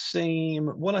the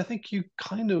same, well, I think you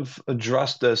kind of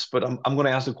addressed this, but I'm going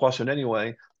to ask the question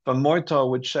anyway. From Marta,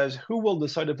 which says, who will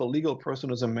decide if a legal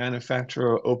person is a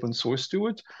manufacturer or open source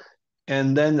steward?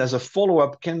 And then as a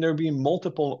follow-up, can there be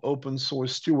multiple open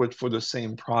source stewards for the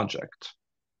same project?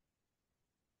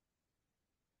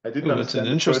 I didn't That's an understand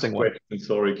the interesting first one. question.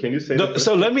 Sorry. Can you say the first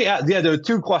So question? let me ask, yeah, there are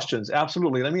two questions.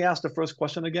 Absolutely. Let me ask the first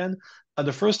question again.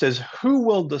 The first is, who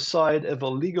will decide if a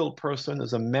legal person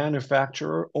is a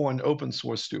manufacturer or an open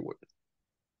source steward?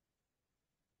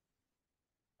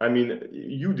 I mean,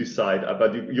 you decide,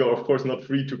 but you're of course not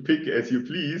free to pick as you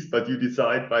please, but you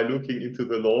decide by looking into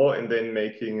the law and then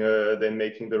making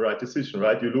the right decision,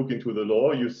 right? You look into the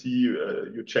law, you see,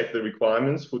 you check the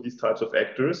requirements for these types of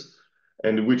actors,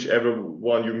 and whichever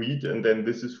one you meet, and then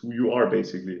this is who you are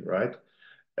basically, right?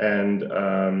 And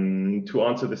to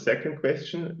answer the second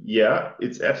question, yeah,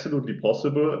 it's absolutely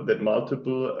possible that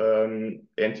multiple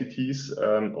entities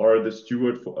are a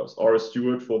steward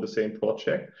for the same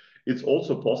project. It's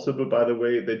also possible, by the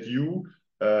way, that you,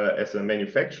 as a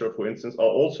manufacturer, for instance, are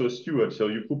also a steward. So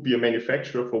you could be a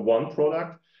manufacturer for one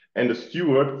product and a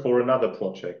steward for another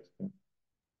project.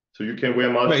 So you can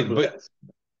wear multiple hats.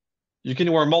 You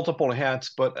can wear multiple hats,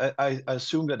 but I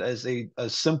assume that as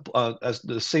simple as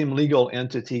the same legal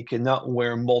entity cannot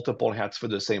wear multiple hats for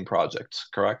the same project,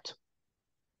 correct?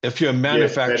 If you're a Yes, that is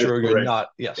manufacturer, you're correct. not.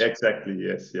 Yes. Exactly.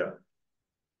 Yes. Yeah.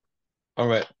 All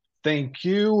right. Thank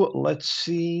you. Let's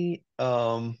see.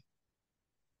 Let's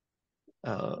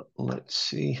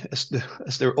see. As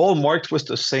they're all marked with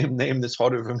the same name, it's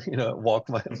harder for me to walk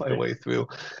my way through.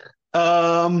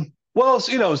 Well,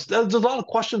 there's a lot of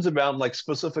questions about like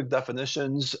specific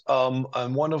definitions.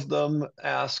 And one of them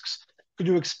asks, could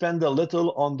you expand a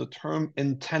little on the term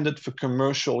intended for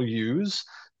commercial use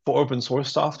for open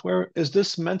source software? Is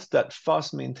this meant that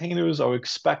FOSS maintainers are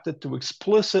expected to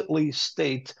explicitly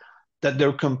state that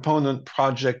their component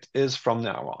project is from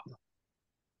now on?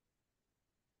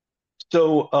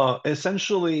 So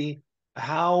essentially,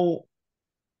 how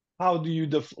how do you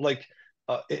like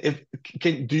if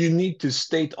can do you need to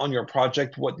state on your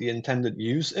project what the intended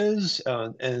use is?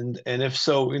 And if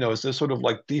so, is there sort of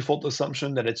like default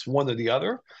assumption that it's one or the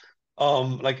other?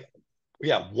 Like,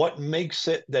 yeah, what makes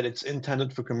it that it's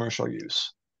intended for commercial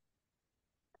use?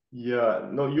 Yeah,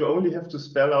 no, you only have to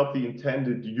spell out the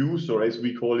intended use, or as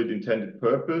we call it, intended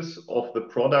purpose of the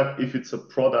product if it's a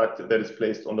product that is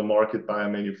placed on the market by a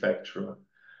manufacturer.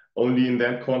 Only in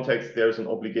that context, there's an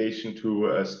obligation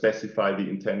to specify the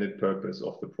intended purpose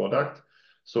of the product.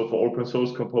 So for open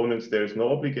source components, there's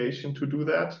no obligation to do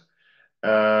that.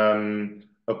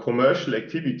 A commercial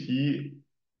activity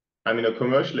I mean, a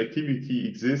commercial activity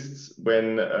exists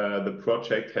when the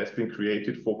project has been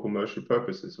created for commercial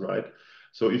purposes, right?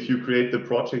 So if you create the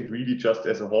project really just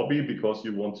as a hobby because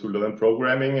you want to learn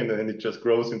programming and then it just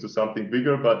grows into something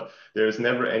bigger, but there is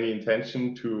never any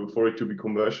intention for it to be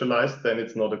commercialized, then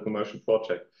it's not a commercial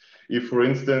project. If, for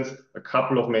instance, a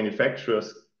couple of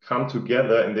manufacturers come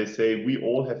together and they say we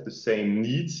all have the same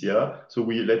needs, yeah, so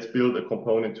let's build a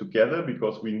component together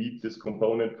because we need this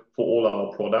component for all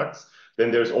our products,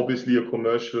 then there's obviously a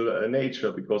commercial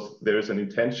nature because there is an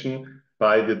intention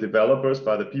by the developers,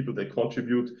 by the people that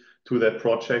contribute to that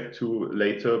project to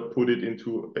later put it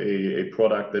into a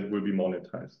product that will be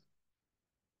monetized.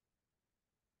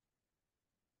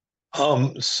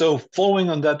 So following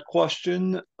on that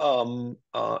question,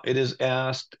 it is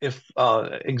asked if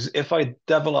I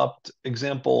developed,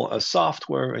 example, a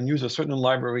software and use a certain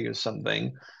library or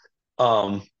something.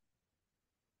 Um,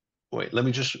 Wait, let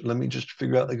me just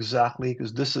figure out exactly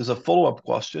because this is a follow-up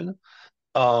question.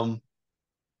 Um,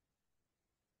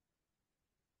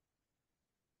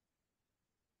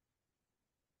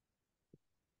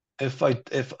 if I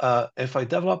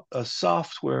develop a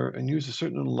software and use a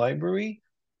certain library,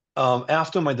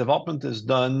 after my development is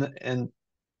done, and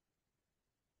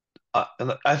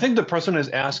I think the person is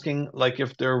asking like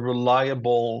if they're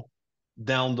reliable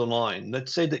down the line.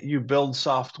 Let's say that you build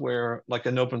software like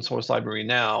an open source library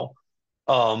now,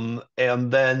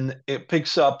 and then it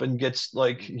picks up and gets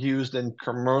like used in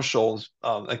commercial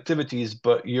activities,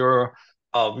 but you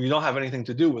don't have anything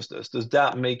to do with this. Does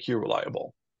that make you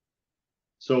reliable?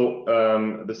 So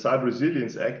the Cyber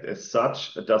Resilience Act as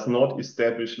such does not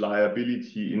establish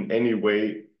liability in any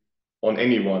way on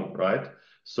anyone, right?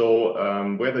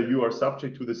 So whether you are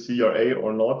subject to the CRA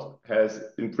or not has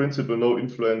in principle no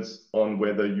influence on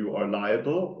whether you are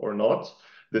liable or not.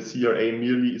 The CRA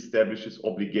merely establishes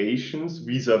obligations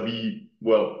vis-a-vis,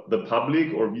 well, the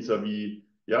public or vis-a-vis,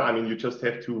 yeah, I mean, you just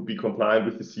have to be compliant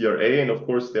with the CRA. And of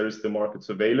course, there is the market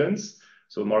surveillance.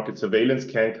 So market surveillance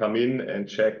can come in and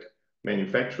check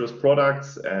manufacturers'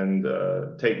 products and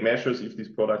take measures if these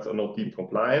products are not deemed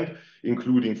compliant,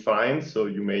 including fines. So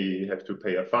you may have to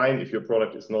pay a fine if your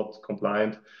product is not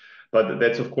compliant. But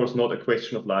that's, of course, not a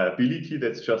question of liability.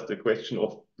 That's just a question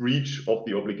of breach of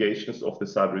the obligations of the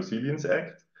Cyber Resilience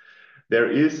Act. There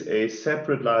is a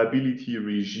separate liability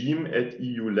regime at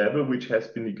EU level, which has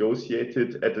been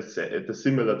negotiated at a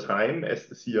similar time as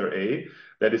the CRA.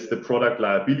 That is the Product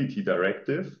Liability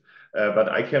Directive. But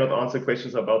I cannot answer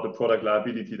questions about the Product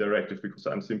Liability Directive because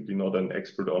I'm simply not an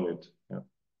expert on it. Yeah.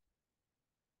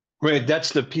 Right,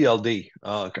 that's the PLD,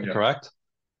 Yeah. correct?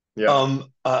 Yeah.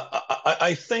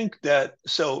 I think that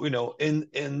so in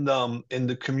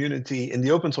the community, in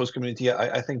the open source community,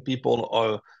 I think people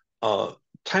are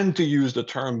tend to use the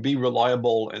term "be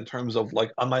reliable" in terms of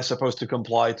like, am I supposed to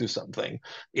comply to something,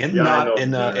 and Yeah, I not know.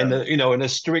 Yeah,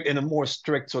 yeah. in a more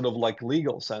strict sort of like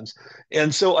legal sense.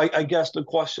 And so I guess the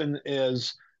question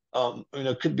is,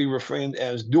 could be reframed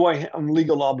as, do I have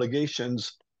legal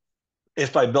obligations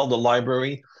if I build a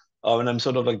library, and I'm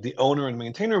sort of like the owner and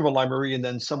maintainer of a library, and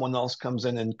then someone else comes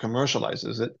in and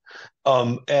commercializes it.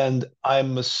 And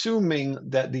I'm assuming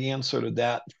that the answer to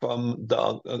that from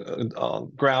the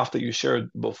graph that you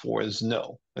shared before is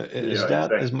no. Yeah, Is my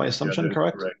exactly. Yeah, assumption that is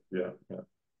correct? correct. Yeah, yeah.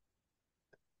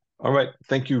 All right.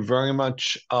 Thank you very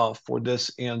much for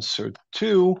this answer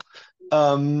too.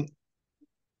 Um,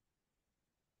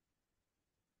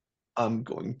 I'm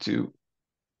going to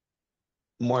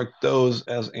mark those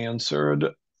as answered.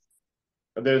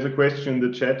 There's a question in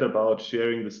the chat about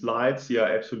sharing the slides. Yeah,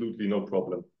 absolutely, no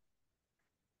problem.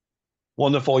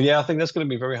 Wonderful. Yeah, I think that's going to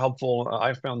be very helpful.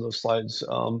 I found those slides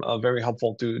very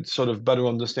helpful to sort of better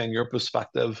understand your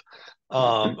perspective,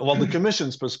 well, the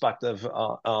commission's perspective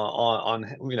on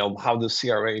how the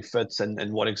CRA fits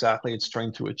and what exactly it's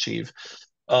trying to achieve.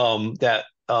 That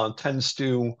tends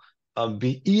to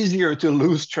be easier to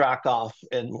lose track of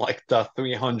in like the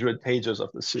 300 pages of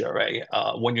the CRA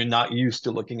when you're not used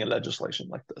to looking at legislation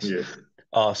like this. Yes.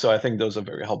 So I think those are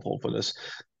very helpful for this.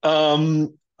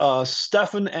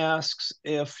 Stefan asks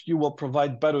if you will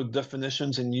provide better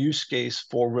definitions and use case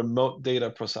for remote data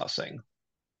processing.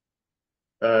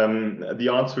 The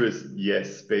answer is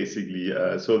yes, basically.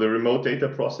 So the remote data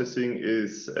processing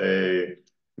is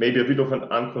maybe a bit of an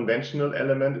unconventional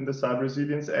element in the Cyber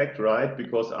Resilience Act, right?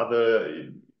 Because other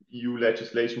EU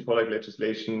legislation, product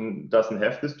legislation doesn't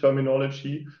have this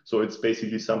terminology. So it's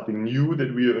basically something new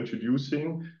that we are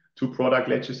introducing to product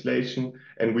legislation.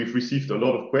 And we've received a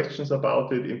lot of questions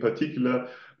about it. In particular,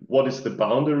 what is the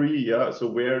boundary? Yeah, so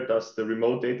where does the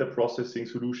remote data processing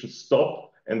solution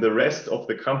stop and the rest of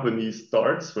the company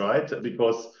starts, right?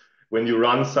 Because when you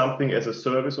run something as a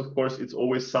service, of course, it's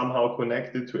always somehow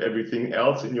connected to everything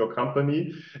else in your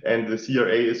company. And the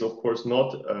CRA is, of course,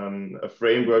 not a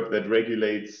framework that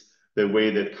regulates the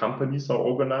way that companies are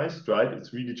organized, right?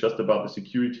 It's really just about the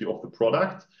security of the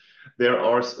product.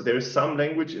 There is some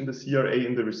language in the CRA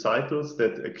in the recitals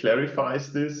that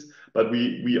clarifies this, but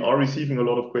we are receiving a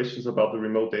lot of questions about the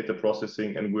remote data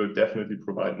processing, and we'll definitely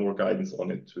provide more guidance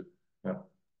on it too. Yeah.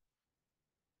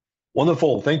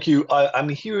 Wonderful, thank you. I'm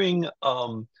hearing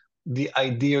the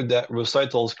idea that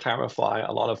recitals clarify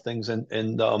a lot of things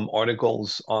in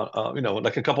articles,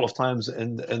 like a couple of times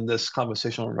in this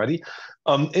conversation already.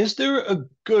 Is there a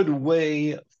good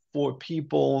way for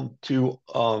people to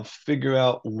figure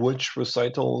out which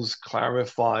recitals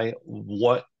clarify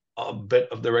what bit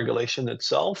of the regulation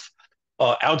itself,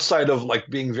 outside of like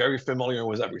being very familiar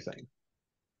with everything?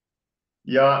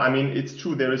 Yeah, I mean, it's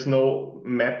true. There is no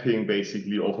mapping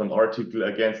basically of an article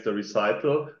against a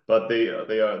recital, but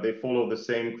they follow the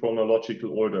same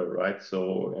chronological order, right?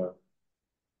 So yeah.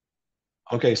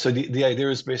 Okay, so the idea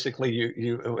is basically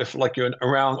if like you're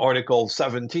around Article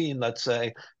 17, let's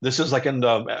say, this is like in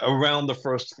the around the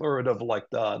first third of like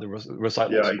the Yeah,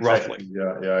 recitals, roughly.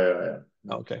 exactly. Yeah.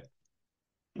 Okay,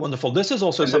 wonderful. This is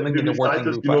also And something the that the working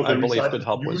recitals, group, you know, I believe, could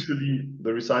help with.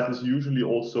 the recitals usually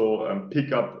also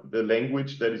pick up the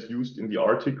language that is used in the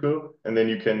article, and then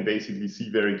you can basically see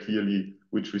very clearly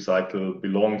which recital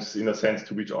belongs, in a sense,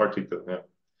 to which article. Yeah.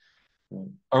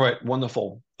 All right,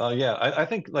 wonderful. Yeah, I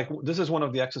think like this is one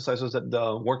of the exercises that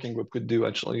the working group could do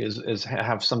actually is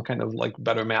have some kind of like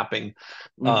better mapping,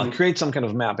 Mm-hmm. create some kind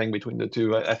of mapping between the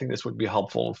two. I think this would be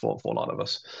helpful for a lot of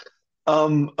us.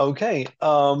 Okay.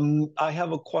 I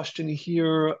have a question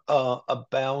here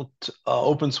about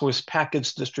open source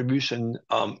package distribution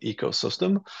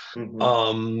ecosystem. Mm-hmm.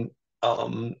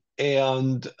 Um,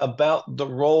 and about the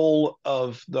role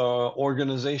of the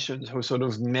organizations who sort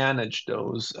of manage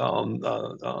those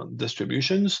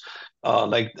distributions,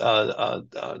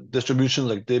 distributions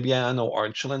like Debian or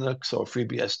Arch Linux or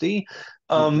FreeBSD.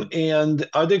 Mm-hmm. And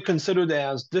are they considered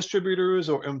as distributors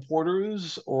or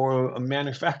importers or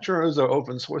manufacturers or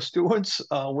open source stewards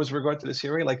with regard to this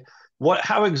area? Like,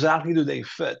 how exactly do they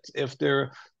fit if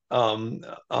they're,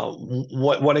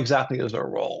 what exactly is their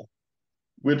role?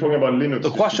 We're talking about The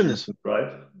Linux question is, distributions,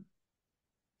 right?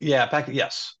 yeah,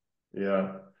 yes.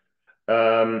 Yeah.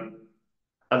 Um,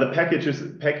 are the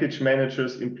package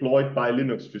managers employed by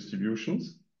Linux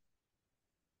distributions?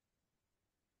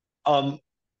 Um,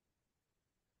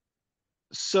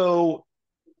 so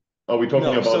Are we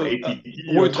talking no, about so APT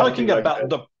we're or something talking like about that?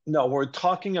 the no, we're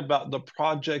talking about the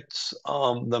projects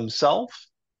themselves,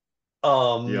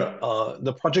 Yeah,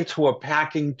 the projects who are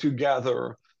packing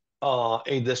together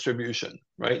a distribution,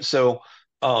 right? So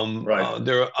right.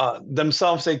 they're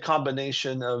themselves a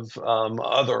combination of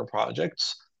other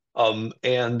projects, and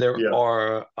there Yeah,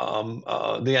 are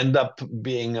they end up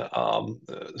being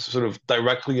sort of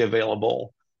directly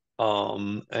available.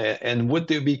 And would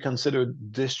they be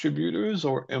considered distributors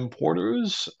or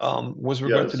importers with yeah.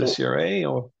 regard to the So CRA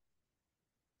or?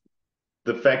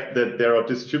 the fact that there are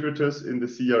distributors in the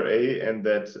CRA and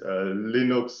that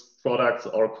Linux products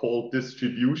are called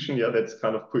distribution, yeah, that's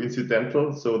kind of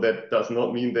coincidental. So that does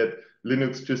not mean that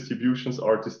Linux distributions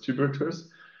are distributors.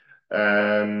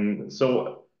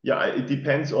 So yeah, it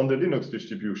depends on the Linux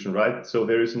distribution, right? So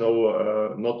there is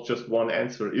no not just one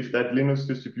answer. If that Linux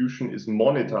distribution is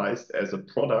monetized as a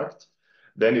product,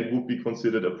 then it would be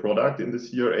considered a product in the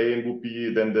CRA and would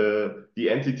be then the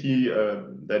entity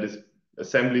that is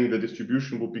assembling the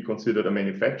distribution would be considered a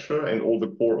manufacturer, and all the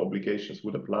core obligations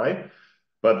would apply.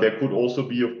 But there could also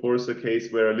be, of course, a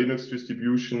case where a Linux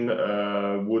distribution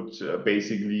would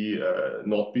basically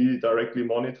not be directly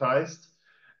monetized.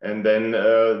 And then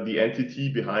the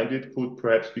entity behind it could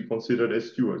perhaps be considered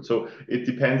as steward. So it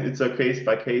depends. It's a case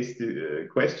by case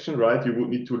question, right? You would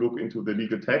need to look into the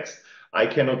legal text. I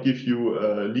cannot give you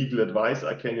legal advice.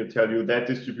 I can tell you that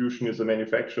distribution is a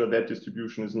manufacturer, that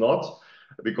distribution is not.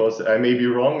 because I may be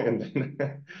wrong and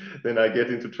then, then I get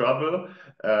into trouble.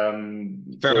 So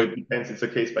it depends. It's a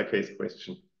case-by-case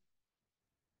question.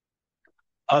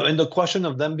 And the question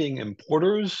of them being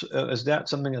importers, is that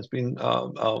something that's been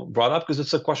brought up? Because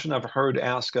it's a question I've heard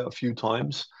asked a few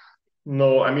times.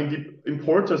 No, I mean the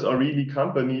importers are really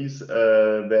companies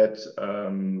that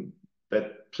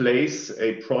place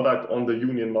a product on the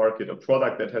union market, a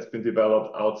product that has been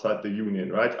developed outside the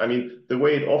union, right? I mean, the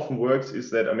way it often works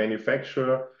is that a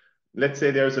manufacturer, let's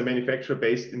say there's a manufacturer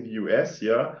based in the US,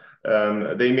 yeah,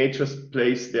 they may just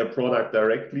place their product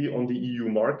directly on the EU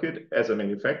market as a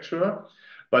manufacturer.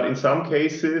 But in some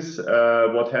cases,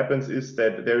 what happens is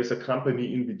that there is a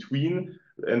company in between,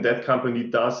 and that company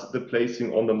does the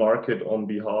placing on the market on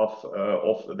behalf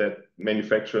of that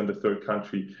manufacturer in the third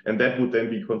country, and that would then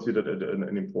be considered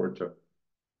an importer.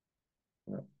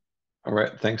 Yeah. All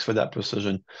right, thanks for that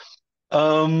precision.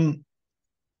 I'm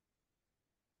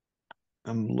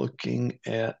looking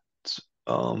at,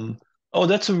 oh,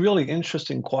 that's a really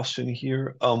interesting question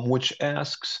here, which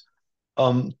asks,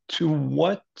 to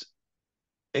what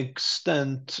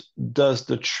extent does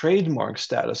the trademark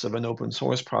status of an open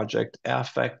source project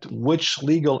affect which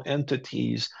legal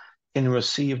entities can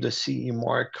receive the CE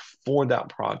mark for that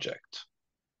project?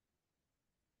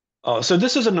 So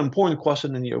this is an important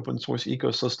question in the open source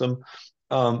ecosystem,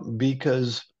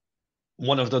 because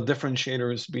one of the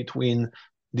differentiators between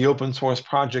the open source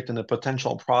project and the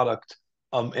potential product,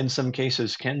 in some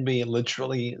cases can be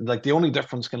literally, like the only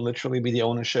difference can literally be the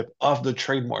ownership of the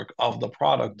trademark of the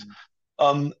product.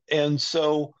 And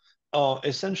so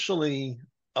essentially,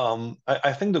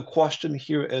 I think the question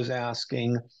here is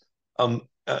asking,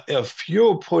 if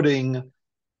you're putting,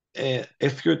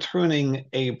 if you're turning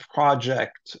a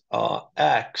project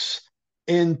X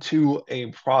into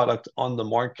a product on the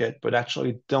market, but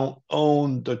actually don't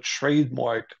own the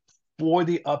trademark for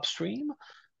the upstream,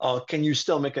 can you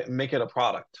still make it a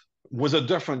product with a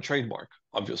different trademark,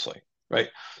 obviously, right?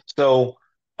 So,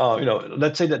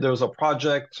 let's say that there was a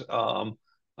project for,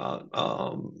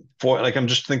 like, I'm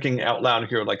just thinking out loud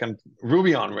here, like I'm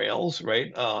Ruby on Rails,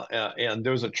 right? And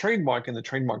there's a trademark, and the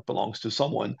trademark belongs to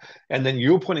someone, and then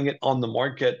you're putting it on the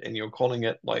market, and you're calling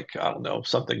it, like, I don't know,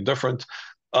 something different.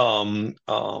 Would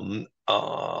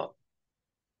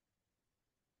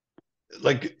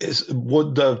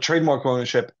the trademark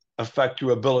ownership affect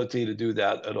your ability to do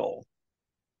that at all?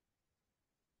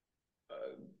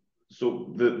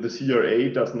 So the CRA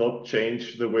does not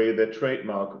change the way that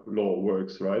trademark law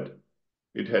works, right?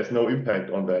 It has no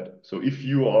impact on that. So if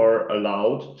you are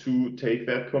allowed to take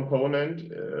that component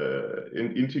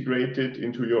and integrate it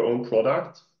into your own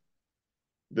product,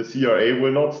 the CRA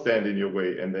will not stand in your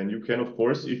way. And then you can, of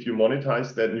course, if you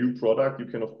monetize that new product, you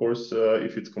can, of course,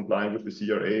 if it's compliant with the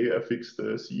CRA, fix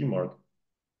the CE mark.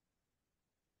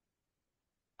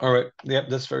 All right. Yeah,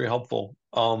 that's very helpful.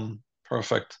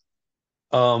 Perfect.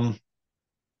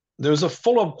 There's a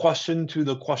follow-up question to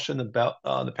the question about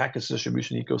the package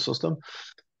distribution ecosystem,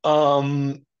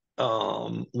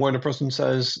 where the person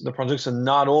says the projects are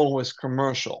not always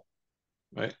commercial,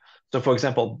 right? So, for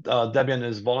example, Debian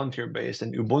is volunteer-based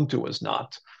and Ubuntu is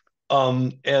not.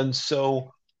 And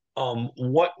so,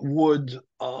 what would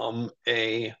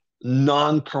a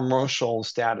non-commercial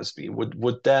status be?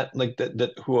 Would that, like,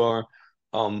 that who are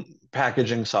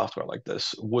packaging software like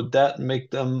this, would that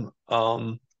make them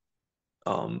a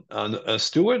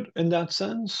steward in that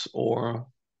sense, or?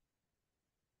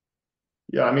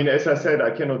 Yeah, I mean, as I said,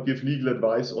 I cannot give legal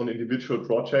advice on individual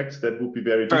projects. That would be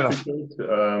very Fair enough. difficult.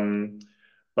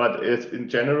 But as in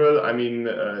general, I mean,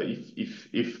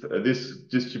 if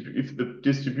the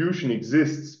distribution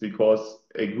exists because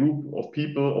a group of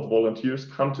people, of volunteers,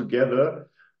 come together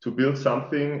to build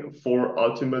something for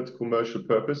ultimate commercial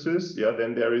purposes, yeah,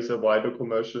 then there is a wider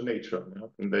commercial nature, yeah?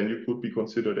 And then you could be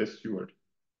considered a steward.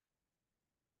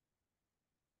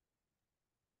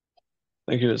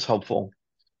 Thank you. That's helpful.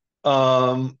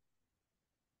 So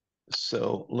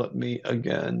let me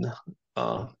again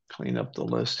clean up the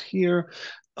list here.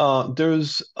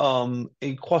 There's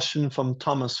a question from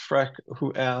Thomas Freck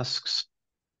who asks,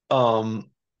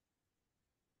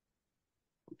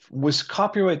 with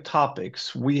copyright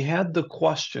topics, we had the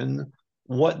question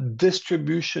what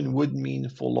distribution would mean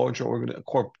for larger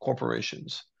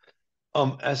corporations.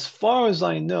 As far as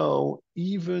I know,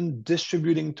 even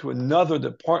distributing to another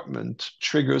department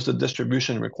triggers the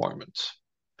distribution requirements.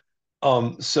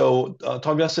 So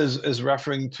Tobias is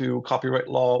referring to copyright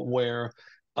law where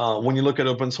when you look at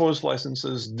open source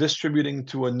licenses, distributing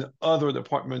to another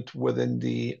department within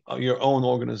your own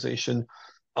organization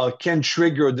can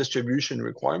trigger distribution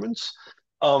requirements.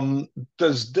 Um,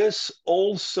 does this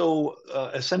also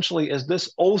essentially, is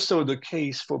this also the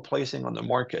case for placing on the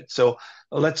market? So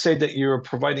let's say that you're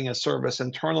providing a service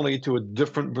internally to a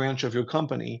different branch of your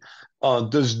company.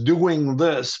 Does doing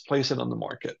this place it on the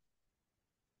market?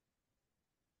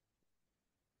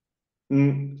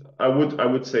 I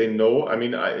would say no. I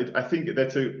mean, I think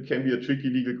that's can be a tricky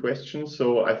legal question.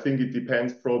 So I think it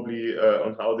depends probably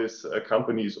on how this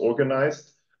company is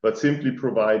organized. But simply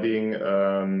providing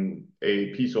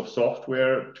a piece of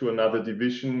software to another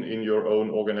division in your own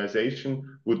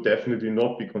organization would definitely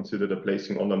not be considered a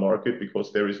placing on the market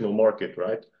because there is no market,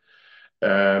 right?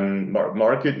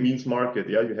 Market means market.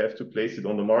 Yeah, you have to place it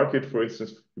on the market, for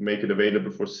instance, to make it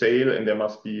available for sale, and there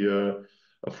must be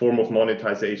a form of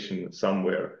monetization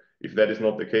somewhere. If that is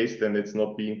not the case, then it's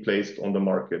not being placed on the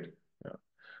market. Yeah.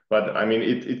 But I mean,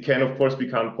 it can, of course,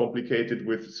 become complicated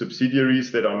with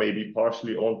subsidiaries that are maybe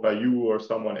partially owned by you or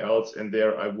someone else. And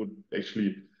there I would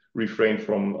actually refrain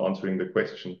from answering the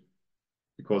question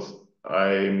because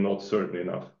I'm not certain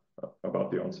enough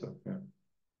about the answer.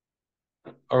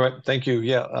 Yeah. All right, thank you.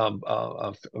 Yeah,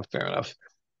 fair enough.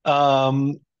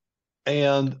 Um,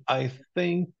 and I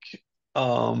think,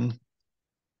 um,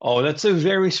 oh, that's a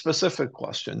very specific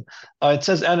question. It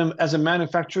says, Adam, as a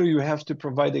manufacturer, you have to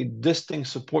provide a distinct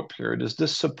support period. Is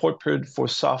this support period for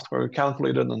software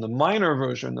calculated on the minor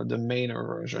version or the major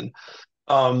version?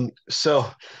 I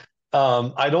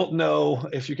don't know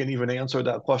if you can even answer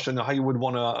that question, how you would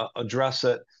want to address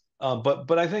it.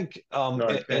 But I think No,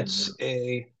 I it's can.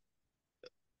 a.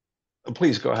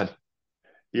 Please go ahead.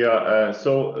 Yeah,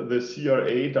 so the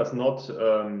CRA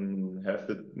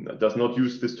does not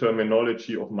use this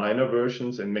terminology of minor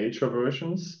versions and major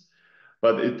versions,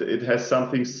 but it has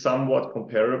something somewhat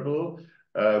comparable.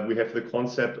 We have the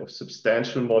concept of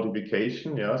substantial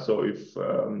modification. Yeah, so if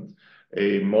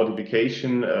a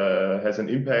modification has an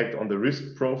impact on the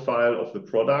risk profile of the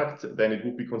product, then it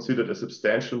would be considered a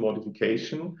substantial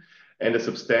modification. And a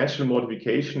substantial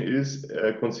modification is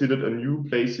considered a new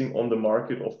placing on the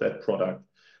market of that product.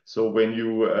 So when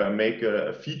you make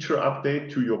a feature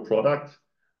update to your product,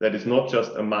 that is not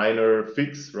just a minor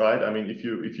fix, right? I mean, if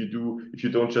you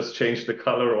don't just change the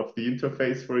color of the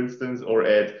interface, for instance, or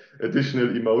add additional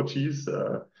emojis,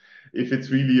 if it's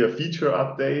really a feature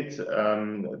update,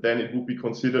 then it would be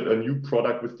considered a new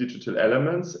product with digital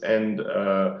elements, and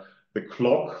the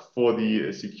clock for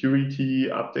the security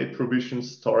update provision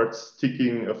starts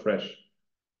ticking afresh.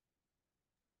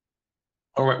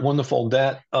 All right, wonderful.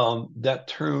 That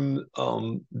term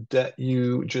that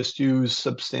you just used,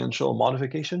 substantial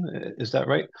modification, is that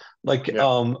right? Like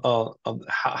Yeah.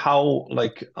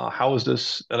 how is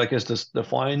this is this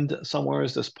defined somewhere?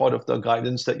 Is this part of the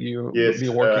guidance that you Yes, be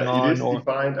working it on, is or?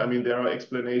 defined. I mean, there are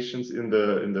explanations in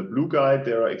the blue guide,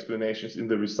 there are explanations in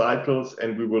the recitals,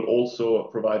 and we will also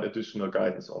provide additional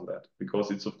guidance on that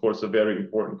because it's of course a very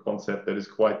important concept that is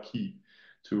quite key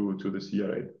to the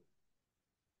CRA.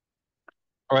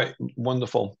 All right,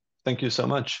 wonderful. Thank you so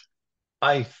much.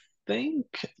 I think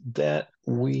that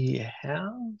we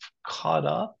have caught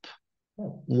up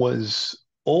was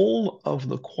all of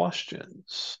the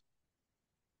questions.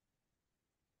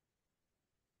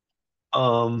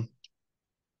 Um,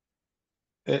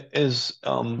 is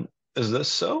this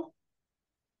so?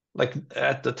 Like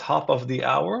at the top of the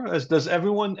hour? Does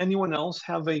anyone else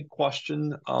have a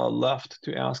question left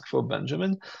to ask for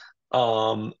Benjamin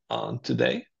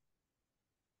today?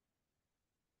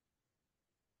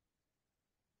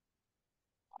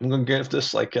 I'm gonna give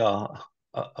this like a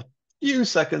few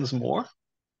seconds more.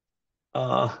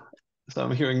 Uh, so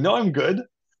I'm hearing no, I'm good.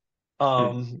 Hmm.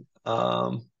 Um,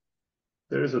 um,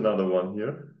 There is another one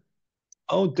here.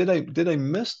 oh, did I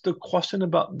miss the question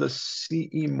about the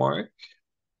CE mark?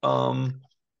 Um,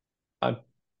 I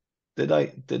did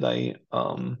I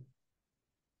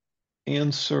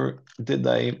answer, did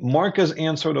I mark as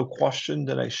answered a question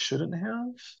that I shouldn't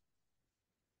have?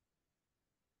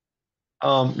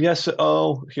 Yes.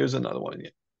 Oh, here's another one.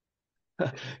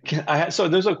 So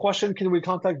there's a question. Can we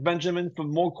contact Benjamin for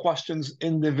more questions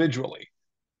individually?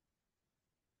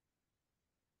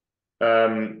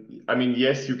 I mean,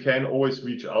 yes, you can always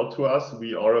reach out to us.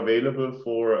 We are available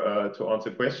to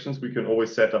answer questions. We can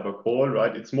always set up a call,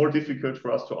 right? It's more difficult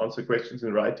for us to answer questions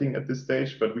in writing at this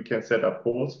stage, but we can set up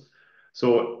calls.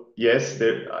 So yes,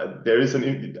 there is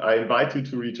I invite you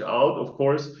to reach out, of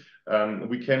course.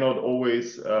 We cannot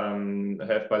always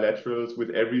have bilaterals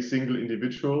with every single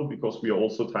individual because we are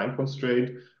also time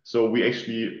constrained. So we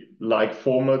actually like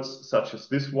formats such as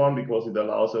this one because it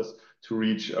allows us to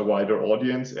reach a wider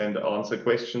audience and answer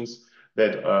questions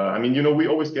that, I mean, we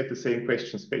always get the same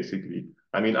questions basically.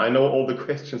 I mean, I know all the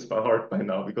questions by heart by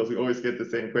now because we always get the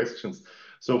same questions.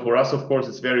 So for us, of course,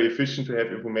 it's very efficient to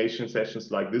have information sessions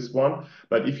like this one.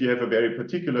 But if you have a very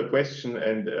particular question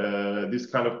and this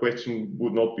kind of question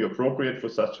would not be appropriate for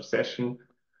such a session,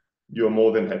 you're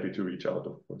more than happy to reach out,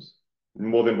 of course.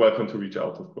 More than welcome to reach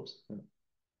out, of course.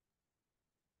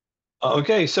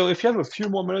 Okay, so if you have a few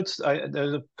more minutes,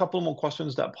 there's a couple more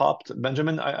questions that popped.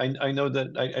 Benjamin, I know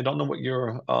that I don't know what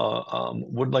your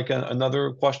would like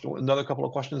another question, another couple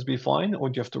of questions be fine, or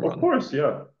do you have to run? Of course,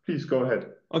 yeah. Please go ahead.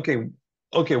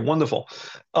 Okay, wonderful.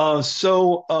 I'm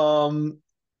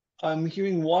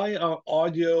hearing, why are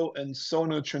audio and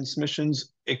sonar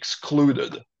transmissions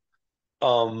excluded?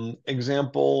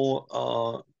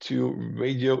 Example to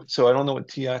radio. So I don't know what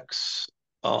TX.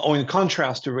 In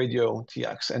contrast to radio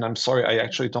TX, and I'm sorry, I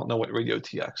actually don't know what radio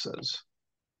TX is.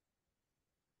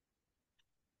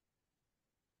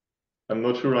 I'm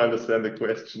not sure I understand the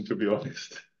question, to be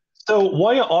honest. So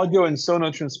why are audio and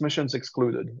sonar transmissions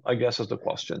excluded, I guess, is the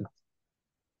question.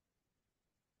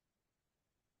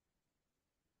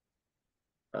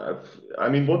 I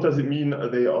mean, what does it mean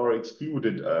they are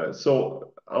excluded?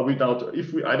 So are we now,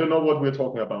 I don't know what we're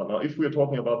talking about now. If we're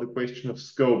talking about the question of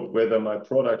scope, whether my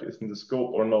product is in the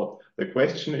scope or not, the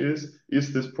question is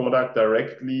this product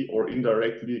directly or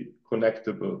indirectly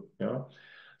connectable? Yeah.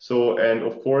 So, and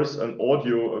of course, an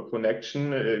audio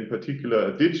connection, in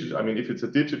particular, I mean, if it's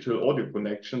a digital audio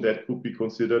connection, that could be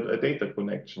considered a data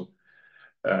connection.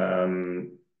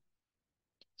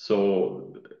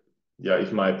 So yeah,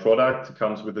 if my product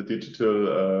comes with a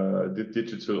digital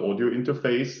audio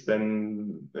interface,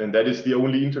 then and that is the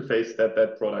only interface that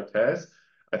that product has,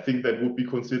 I think that would be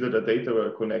considered a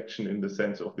data connection in the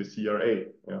sense of the CRA.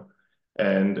 Yeah,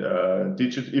 and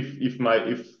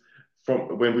if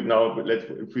from when we now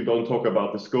if we don't talk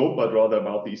about the scope but rather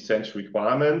about the essential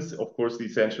requirements, of course, the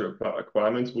essential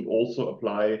requirements would also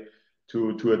apply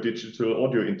to a digital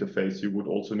audio interface. You would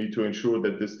also need to ensure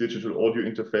that this digital audio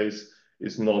interface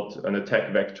is not an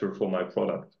attack vector for my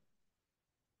product.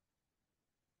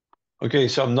 Okay,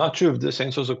 so I'm not sure if this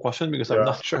answers the question, because I'm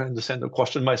not sure I understand the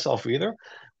question myself either.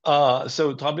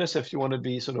 So Tobias, if you want to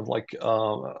be sort of like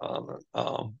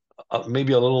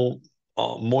maybe a little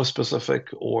more specific,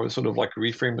 or sort of like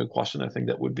reframe the question, I think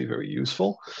that would be very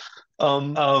useful.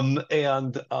 And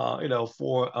you know,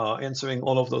 for answering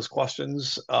all of those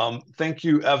questions, thank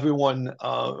you everyone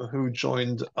who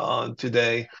joined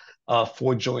today,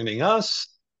 for joining us.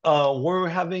 We're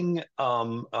having,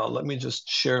 let me just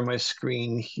share my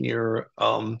screen here.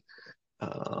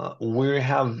 We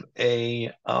have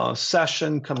a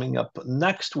session coming up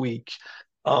next week,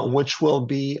 which will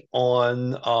be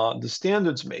on the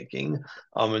standards making,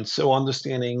 and so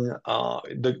understanding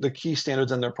the key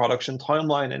standards and their production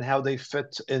timeline and how they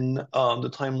fit in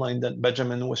the timeline that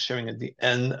Benjamin was sharing at the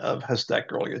end of his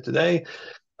deck earlier today.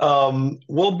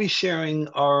 We'll be sharing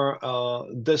our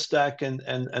this deck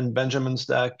and Benjamin's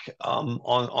deck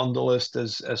on the list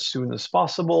as soon as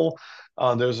possible.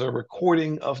 There's a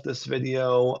recording of this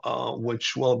video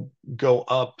which will go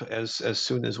up as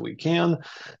soon as we can.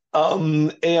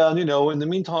 And you know, in the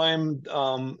meantime,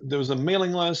 there's a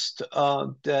mailing list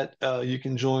that you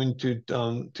can join to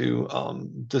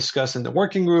discuss in the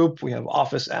working group. We have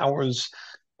office hours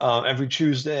every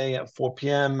Tuesday at 4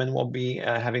 p.m. and we'll be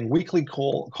having weekly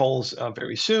calls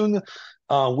very soon.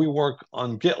 We work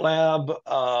on GitLab,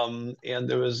 and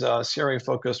there is a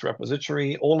CRA-focused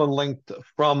repository, all linked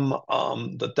from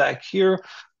the deck here.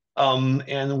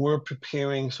 And we're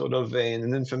preparing sort of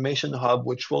an information hub,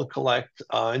 which will collect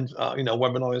you know,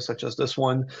 webinars such as this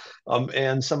one,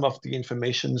 and some of the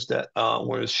informations that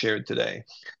were shared today.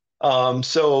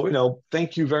 So, you know,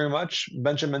 thank you very much,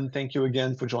 Benjamin. Thank you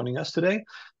again for joining us today.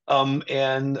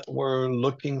 And we're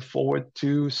looking forward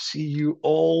to see you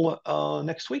all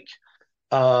next week.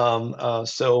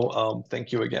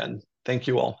 Thank you again. Thank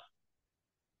you all.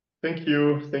 Thank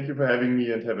you. Thank you for having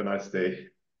me, and have a nice day.